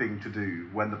right thing to do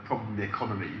when the problem in the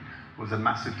economy was a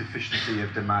massive deficiency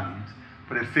of demand.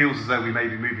 But it feels as though we may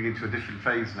be moving into a different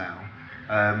phase now,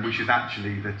 which is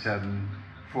actually that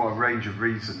for a range of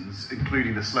reasons,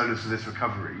 including the slowness of this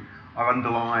recovery, our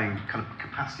underlying kind of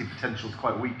capacity potential is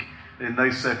quite weak. And in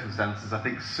those circumstances, I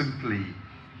think simply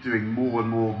doing more and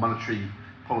more monetary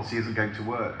policy isn't going to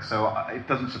work. So it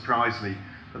doesn't surprise me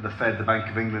that the Fed, the Bank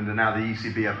of England, and now the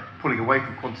ECB are pulling away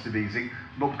from quantitative easing,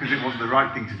 not because it wasn't the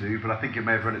right thing to do, but I think it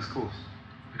may have run its course.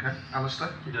 Okay, Alastair?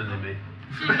 You don't know me.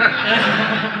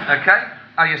 Okay.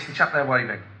 Oh yes, the chap there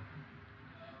waving.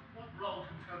 What role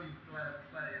can Tony Blair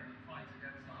play in the fight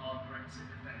against the hard Brexit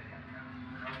if any, and can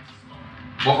he help to stop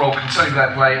it? What role can Tony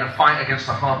Blair play in a fight against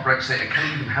a hard Brexit, and can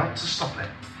he even help to stop it?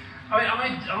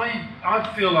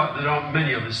 I feel like there aren't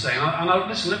many of us saying,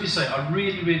 listen, let me say, I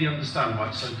really, really understand why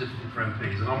it's so difficult for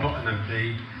MPs, and I'm not an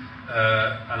MP,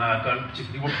 and I don't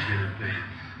particularly want to be an MP,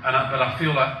 but I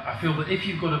feel that if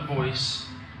you've got a voice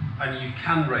and you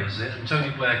can raise it, and Tony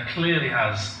Blair clearly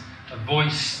has a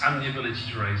voice and the ability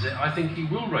to raise it, I think he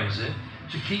will raise it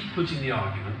to keep putting the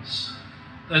arguments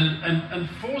and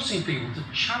forcing people to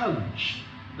challenge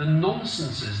the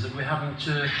nonsenses that we're having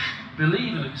to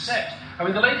believe and accept. I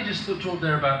mean, the lady just talked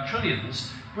there about trillions.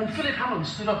 When Philip Hammond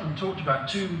stood up and talked about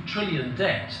 2 trillion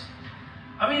debt,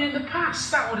 I mean, in the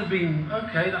past, that would have been,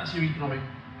 okay, that's your economic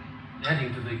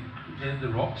heading for the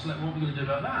rocks, what are we going to do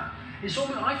about that? It's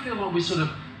almost, I feel like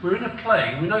we're in a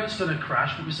plane, we know it's going to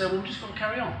crash, but we say, well, we've just got to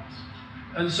carry on.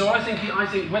 And so I think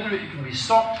whether it can be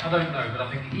stopped, I don't know, but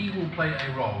I think he will play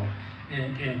a role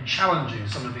in challenging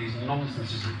some of these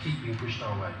nonsenses that keep being pushed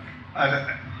our way. I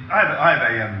have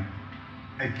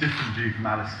a different view from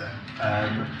Alastair,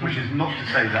 which is not to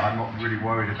say that I'm not really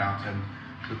worried about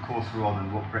the course we're on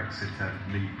and what Brexit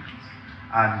means.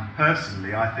 And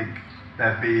personally, I think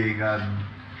there being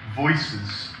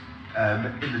voices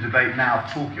in the debate now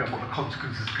talking about what the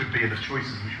consequences could be and the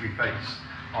choices which we face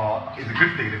is a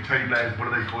good thing. If Tony Blair is one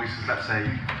of those voices, that's a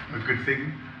good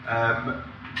thing.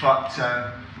 But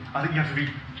I think you have to be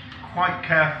quite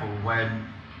careful when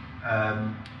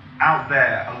out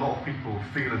there a lot of people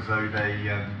feel as though they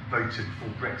voted for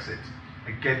Brexit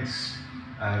against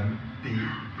the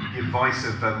advice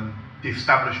of the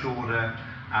established order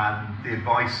and the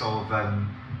advice of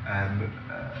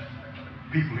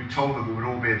people who told them it would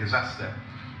all be a disaster.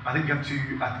 I think you have to.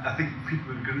 I think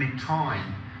people are going to need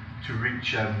time to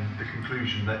reach the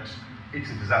conclusion that it's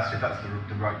a disaster if that's the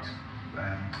right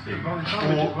thing.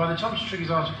 By the time she triggers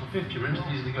Article 50, we're into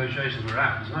these negotiations we're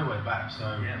at. There's no way back.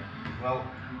 So yeah. Well,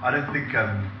 I don't think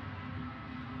I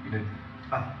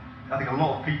think a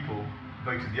lot of people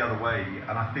voted the other way,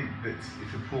 and I think that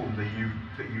it's important that you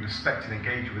respect and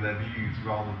engage with their views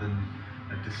rather than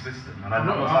dismiss them. And I'm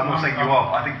not saying you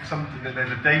are. But I think something that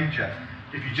there's a danger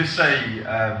if you just say,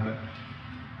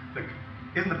 look,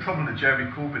 isn't the problem that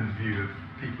Jeremy Corbyn's view of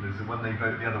people is that when they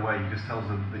vote the other way, he just tells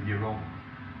them that you're wrong.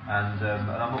 And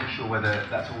I'm not sure whether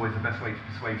that's always the best way to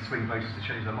persuade swing voters to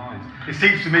change their minds. It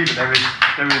seems to me that there is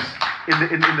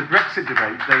in the Brexit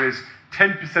debate, there is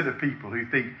 10% of people who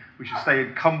think we should stay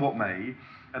in come what may,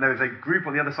 and there is a group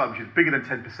on the other side which is bigger than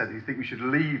 10% who think we should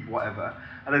leave whatever,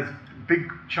 and there's a big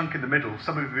chunk in the middle,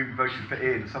 some of whom voted for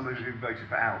in, some of whom voted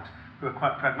for out, who are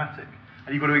quite pragmatic.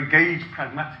 And you've got to engage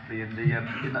pragmatically in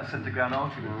that centre ground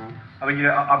argument. I mean,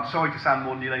 I'm sorry to sound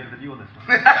more New Labour than you on this one.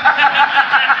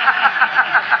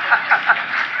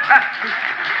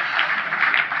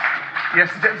 Yes,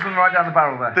 the gentleman right down the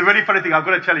barrel there. The really funny thing, I've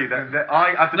got to tell you that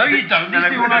I... No, you don't. Wait.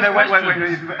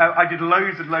 I did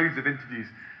loads and loads of interviews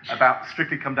about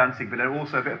Strictly Come Dancing, but then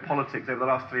also a bit of politics over the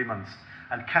last 3 months.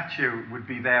 And Katya would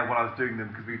be there while I was doing them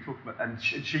because we were talking about, and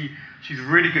she's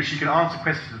really good. She can answer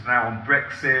questions now on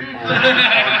Brexit or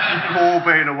on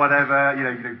Corbyn or whatever.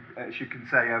 She can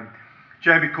say,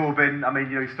 Jeremy Corbyn, I mean,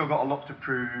 he's still got a lot to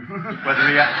prove. Whether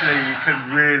he actually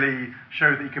can really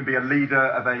show that he can be a leader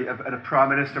of a prime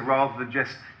minister rather than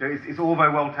just, it's all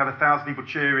very well to have 1,000 people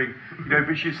cheering,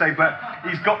 but she'd say, but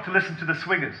he's got to listen to the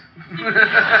swingers.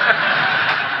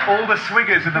 All the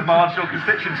swingers in the marginal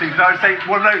constituencies. And I would say,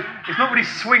 well, no, it's not really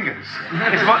swingers.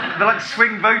 They're like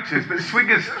swing voters, but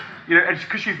swingers, and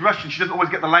because she's Russian, she doesn't always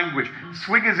get the language.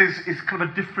 Swingers is kind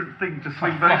of a different thing to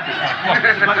swing voters.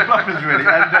 Like bluffers, really. And so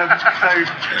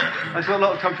I spent a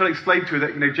lot of time trying to explain to her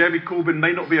that, Jeremy Corbyn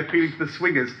may not be appealing to the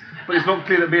swingers, but it's not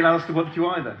clear that me and Alastair want to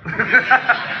either.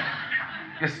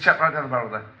 Yes, the chap right down the barrel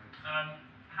there.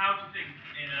 How do you think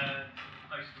in a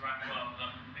post-Iraq world, I'm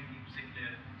thinking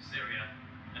particularly of Syria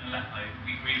and Aleppo,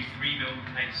 we rebuild the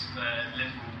case for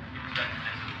liberal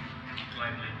interventionism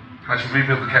globally? How should we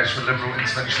rebuild the case for liberal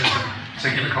interventionism,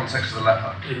 particularly in the context of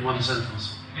Aleppo? In one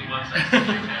sentence.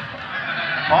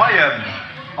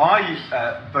 I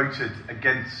voted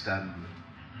against the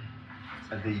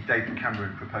David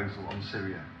Cameron proposal on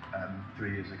Syria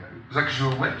 3 years ago. Was that because you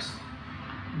were whipped?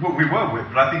 Well, we were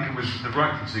whipped, but I think it was the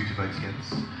right thing to vote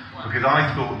against, because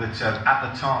I thought that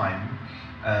at the time,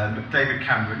 David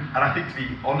Cameron, and I think to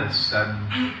be honest,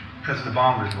 President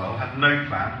Obama as well, had no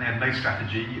plan, they had no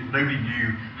strategy, nobody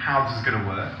knew how this was going to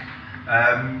work.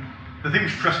 The thing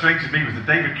which frustrated me was that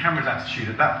David Cameron's attitude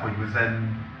at that point was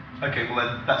then, okay, well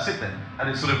then, that's it then, and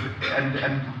it's sort of,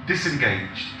 and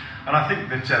disengaged. And I think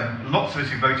that lots of us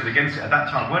who voted against it at that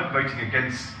time weren't voting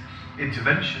against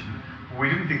intervention, we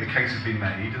didn't think the case had been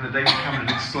made, and that David Cameron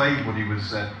had explained what he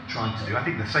was trying to do. I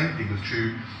think the same thing was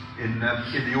true in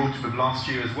the autumn of last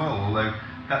year as well, although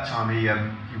that time he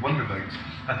won the vote.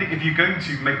 I think if you're going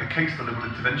to make the case for liberal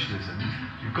interventionism,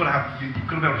 you've got to be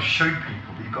able to show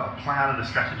people that you've got a plan and a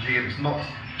strategy, and it's not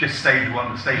just stage 1,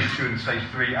 but stage 2 and stage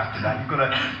 3 after that. You've got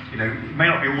to, it may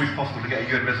not be always possible to get a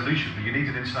UN resolution, but you need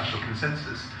an international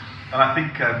consensus. And I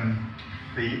think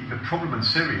the problem in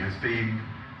Syria has been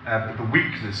the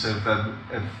weakness of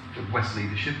West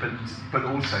leadership, but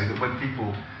also that when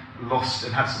people lost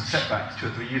and had some setbacks 2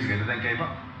 or 3 years ago, they then gave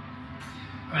up.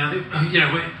 I think,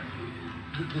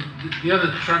 the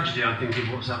other tragedy, I think, of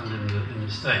what's happened in the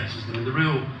States is the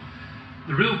real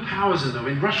powers in them. I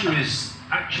mean, Russia is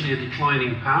actually a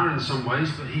declining power in some ways,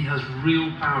 but he has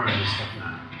real power in this stuff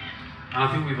now, and I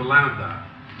think we've allowed that.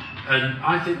 And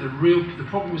I think the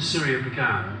problem with Syria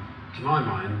began, to my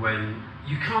mind, when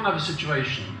you can't have a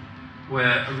situation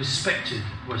where a respected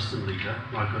Western leader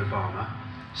like Obama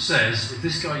says, if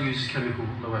this guy uses chemical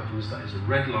weapons, that is a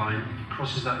red line. If he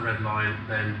crosses that red line,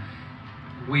 then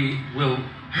we will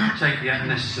take the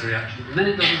necessary action. And then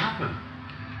it doesn't happen.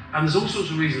 And there's all sorts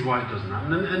of reasons why it doesn't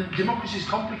happen. And democracy is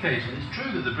complicated. It's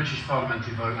true that the British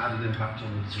parliamentary vote had an impact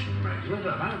on the decision of America. No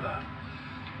doubt about that.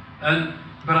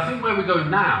 But I think where we go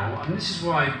now, and this is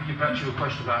why, back to your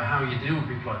question about how you deal with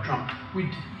people like Trump, you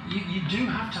do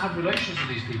have to have relations with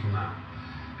these people now.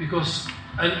 Because,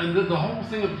 and the whole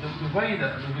thing of the way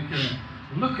that we can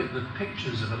look at the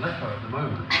pictures of Aleppo at the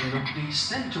moment, and the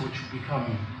extent to which they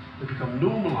become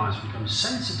normalised, become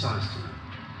sensitised to them.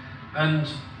 And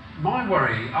my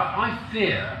worry, I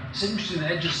fear, it's interesting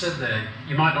that Ed just said there,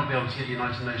 you might not be able to get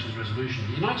United Nations resolution.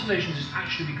 The United Nations is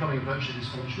actually becoming virtually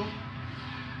dysfunctional.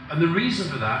 And the reason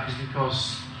for that is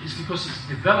because it's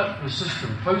developed a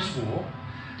system post-war.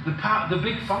 The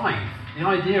big five, the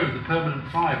idea of the permanent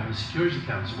five in the Security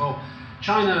Council, well,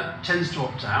 China tends to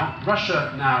opt out.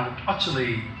 Russia now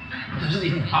utterly doesn't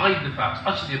even hide the fact,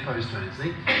 utterly opposed to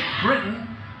anything. Britain,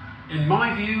 in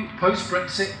my view,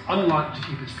 post-Brexit, unlikely to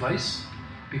keep its place,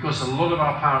 because a lot of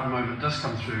our power at the moment does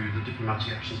come through the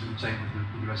diplomatic actions that we take with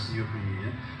the rest of the European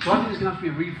Union. So I think there's going to have to be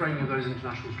a reframing of those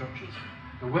international structures.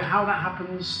 And how that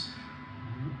happens,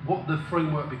 what the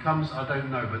framework becomes, I don't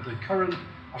know. But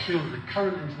I feel that the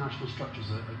current international structures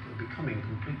are becoming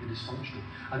completely dysfunctional.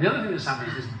 And the other thing that's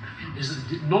happening is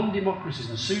that non-democracies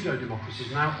and pseudo-democracies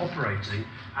are now operating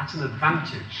at an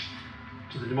advantage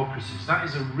to the democracies. That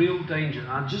is a real danger,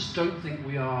 and I just don't think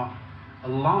we are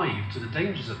alive to the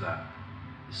dangers of that.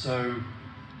 So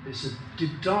it's a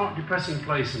dark, depressing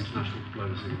place, international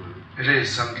diplomacy at the moment. It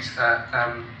is,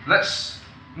 and let's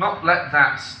not let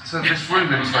that. So this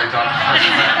room is very dark.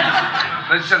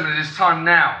 Ladies and gentlemen, it is time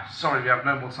now. Sorry, we have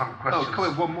no more time for questions. Oh, come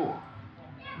on, one more.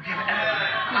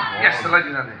 Yes, the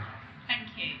lady down here. Thank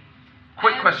you.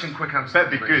 Quick question, quick answer.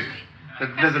 That'd be good.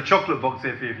 There's a chocolate box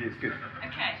here for you if it's good.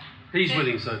 Okay. He's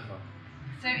winning so far.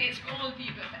 So it's for all of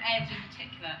you, but for Ed in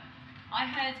particular. I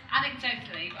heard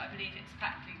anecdotally, but I believe it's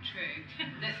factually true,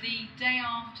 that the day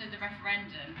after the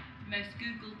referendum, the most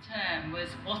Googled term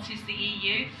was, what is the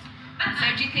EU?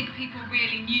 So do you think people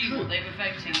really knew what they were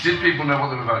voting for? Did people know what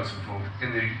they were voting for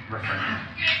in the referendum?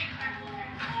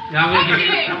 Yeah,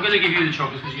 I'm going to give you the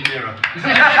chocolates because you're nearer.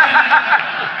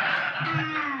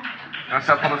 That's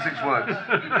how politics works.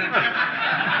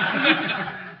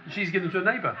 She's given them to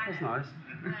a neighbour. That's nice.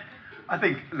 I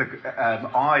think, look,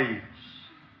 I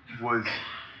was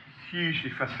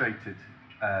hugely frustrated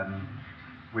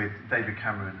with David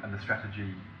Cameron and the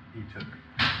strategy he took.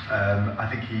 I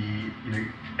think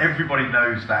everybody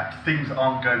knows that things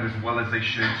aren't going as well as they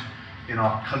should in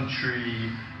our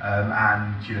country,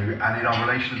 and in our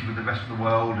relations with the rest of the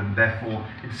world, and therefore,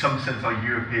 in some sense, our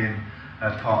European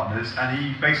partners. And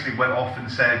he basically went off and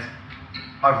said,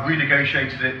 "I've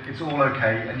renegotiated it. It's all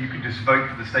okay, and you can just vote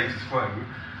for the status quo."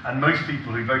 And most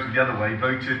people who voted the other way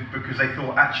voted because they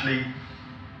thought, actually,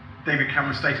 David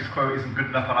Cameron's status quo isn't good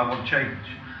enough, and I want change.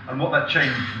 And what that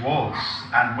change was,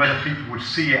 and whether people would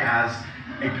see it as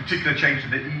a particular change to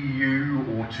the EU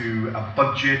or to a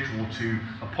budget or to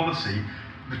a policy,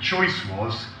 the choice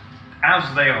was as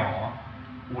they are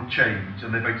or change,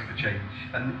 and they voted for change.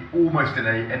 And almost in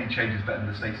any change is better than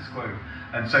the status quo.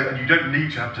 And you don't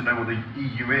need to have to know what the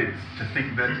EU is to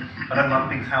think that I don't like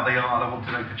things how they are, and I want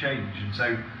to vote for change. And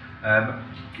so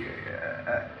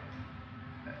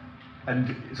in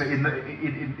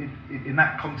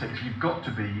that context, you've got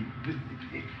to be,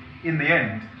 in the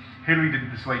end, Hillary didn't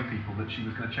persuade people that she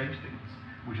was going to change things,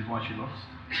 which is why she lost.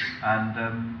 And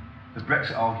the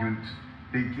Brexit argument,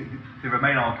 the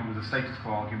Remain argument was a status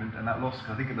quo argument, and that lost,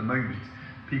 because I think at the moment,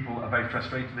 people are very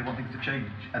frustrated, they want things to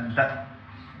change. And that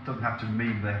doesn't have to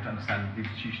mean they have to understand the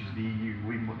institutions of the EU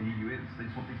or even what the EU is. They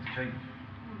just want things to change.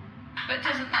 But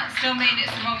doesn't that still mean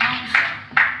it's the wrong answer?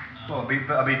 Well,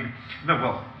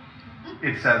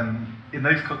 it's in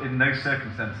those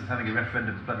circumstances, having a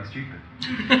referendum is bloody stupid.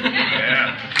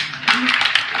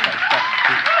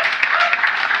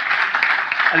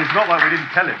 And it's not like we didn't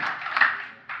tell him.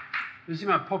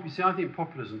 I think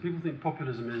populism. People think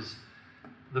populism is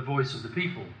the voice of the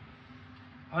people.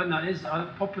 I think that is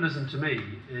populism to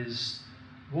me is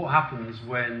what happens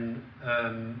when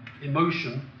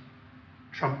emotion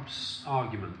trumps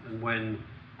argument, and when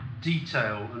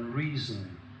detail and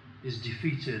reason is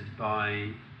defeated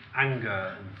by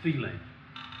anger and feeling.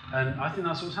 And I think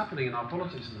that's what's happening in our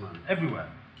politics at the moment, everywhere.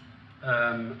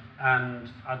 And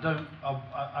I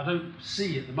don't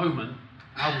see at the moment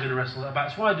how we're going to wrestle that back.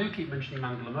 That's why I do keep mentioning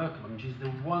Angela Merkel. I mean, she's the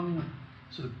one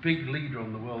sort of big leader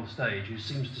on the world stage who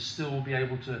seems to still be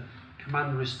able to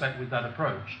command respect with that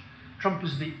approach. Trump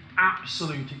is the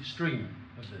absolute extreme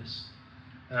of this.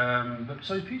 But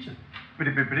so is Putin. But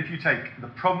if you take the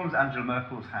problems Angela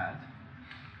Merkel's had,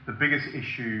 the biggest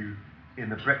issue in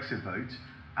the Brexit vote,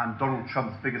 and Donald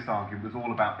Trump's biggest argument was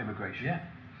all about immigration. Yeah.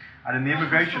 And in the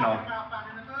immigration argument...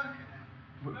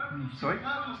 Sorry?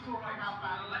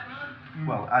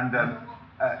 Well, and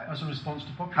as a response to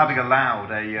populism. having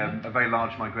allowed a very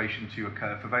large migration to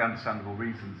occur for very understandable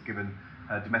reasons, given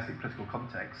domestic political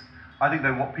context, I think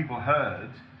that what people heard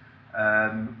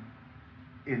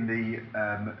in the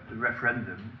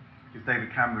referendum is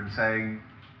David Cameron saying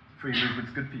free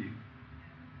movement's good for you.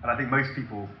 And I think most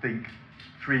people think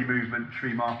free movement,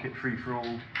 free market, free for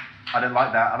all. I don't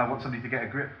like that, and I want somebody to get a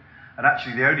grip. And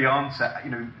actually, the only answer,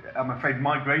 I'm afraid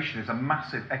migration is a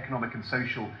massive economic and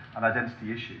social and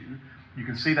identity issue. You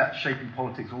can see that shaping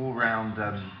politics all around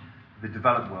the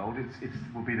developed world. It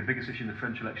will be the biggest issue in the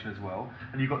French election as well.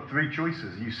 And you've got three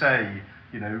choices. You say,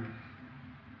 we're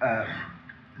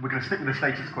going to stick with the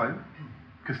status quo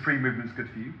because free movement's good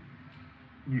for you.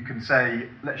 You can say,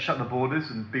 let's shut the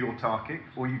borders and be autarkic.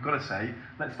 Or you've got to say,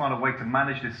 let's find a way to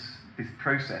manage this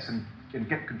process and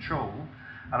get control.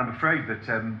 And I'm afraid that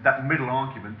that middle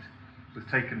argument was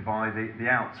taken by the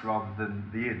outs rather than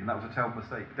the in, and that was a terrible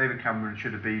mistake. David Cameron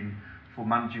should have been for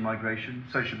managing migration,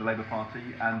 so should the Labour Party,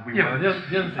 and we weren't. The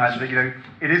other thing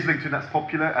it is Lincoln that's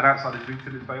popular, and outside of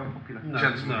Lincoln it's very unpopular. No.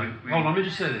 Hold on, let me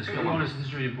just say this. Honestly, this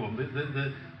is really important.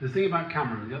 The thing about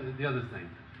Cameron, the other thing,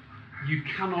 you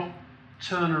cannot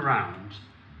turn around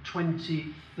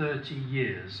 20, 30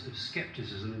 years of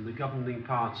scepticism in the governing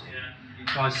party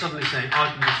by suddenly saying,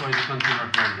 I can persuade the country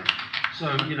referendum.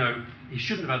 So, he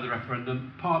shouldn't have had the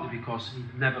referendum, partly because he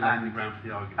never laid the ground for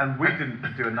the argument. And we didn't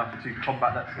do enough to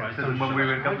combat that scepticism when we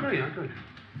were in government. I agree.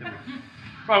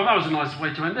 Well, that was a nice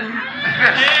way to end it.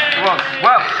 Yes, it was.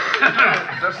 Well,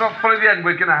 that's not fully the end.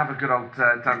 We're going to have a good old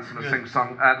dance and a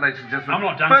sing-song, ladies and gentlemen. I'm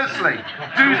not dancing. Firstly,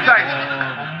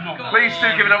 please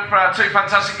do give it up for our two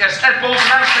fantastic guests, Ed Balls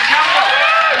and Alastair Campbell.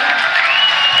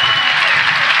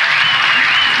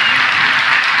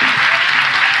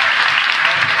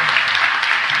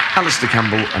 Alastair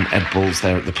Campbell and Ed Balls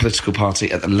there at the political party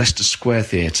at the Leicester Square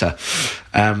Theatre.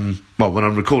 Well, when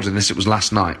I'm recording this, it was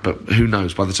last night, but who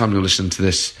knows, by the time you're listening to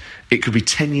this, it could be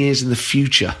 10 years in the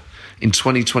future, in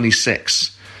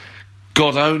 2026.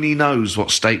 God only knows what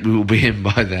state we will be in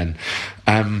by then.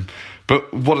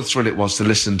 But what a thrill it was to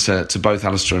listen to both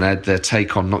Alastair and Ed, their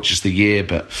take on not just the year,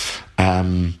 but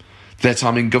their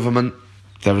time in government,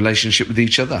 their relationship with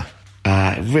each other.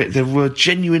 There were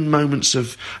genuine moments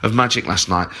of magic last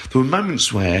night. There were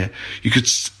moments where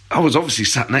I was obviously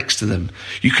sat next to them.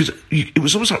 It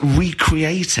was almost like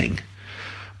recreating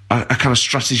a kind of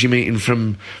strategy meeting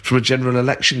from a general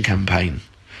election campaign.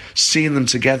 Seeing them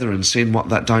together and seeing what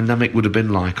that dynamic would have been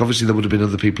like. Obviously there would have been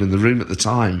other people in the room at the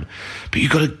time, but you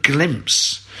got a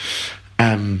glimpse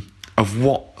of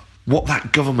what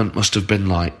that government must have been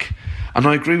like. And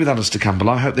I agree with Alastair Campbell.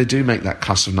 I hope they do make that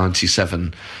Class of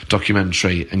 97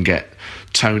 documentary and get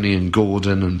Tony and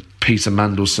Gordon and Peter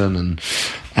Mandelson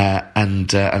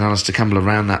and Alastair Campbell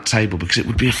around that table, because it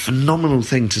would be a phenomenal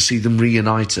thing to see them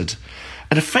reunited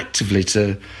and effectively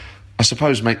to, I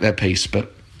suppose, make their peace.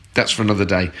 But that's for another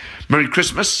day. Merry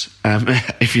Christmas,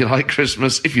 if you like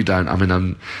Christmas. If you don't,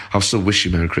 I'll still wish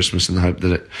you Merry Christmas in the hope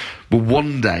that it will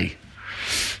one day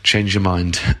change your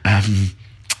mind.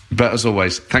 But as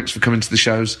always, thanks for coming to the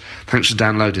shows. Thanks for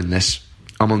downloading this.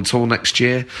 I'm on tour next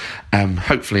year,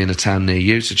 hopefully in a town near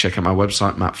you, so check out my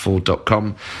website,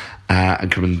 mattford.com,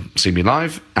 and come and see me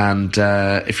live. And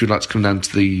if you'd like to come down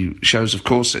to the shows, of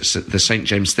course, it's at the St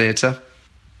James Theatre,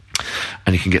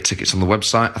 and you can get tickets on the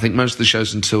website. I think most of the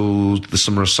shows until the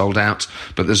summer are sold out,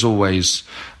 but there's always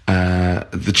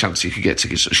the chance you could get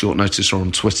tickets at short notice or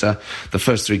on Twitter. The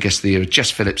first 3 guests of the year are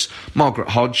Jess Phillips, Margaret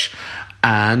Hodge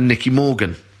and Nicky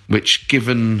Morgan, which,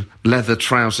 given Leather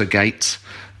Trouser Gate,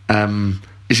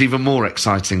 is even more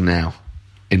exciting now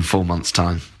in 4 months'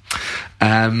 time.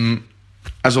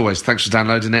 As always, thanks for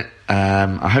downloading it.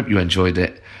 I hope you enjoyed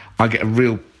it. I get a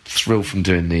real thrill from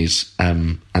doing these,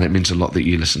 and it means a lot that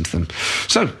you listen to them.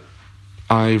 So,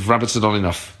 I've rabbited on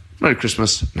enough. Merry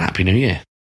Christmas and Happy New Year.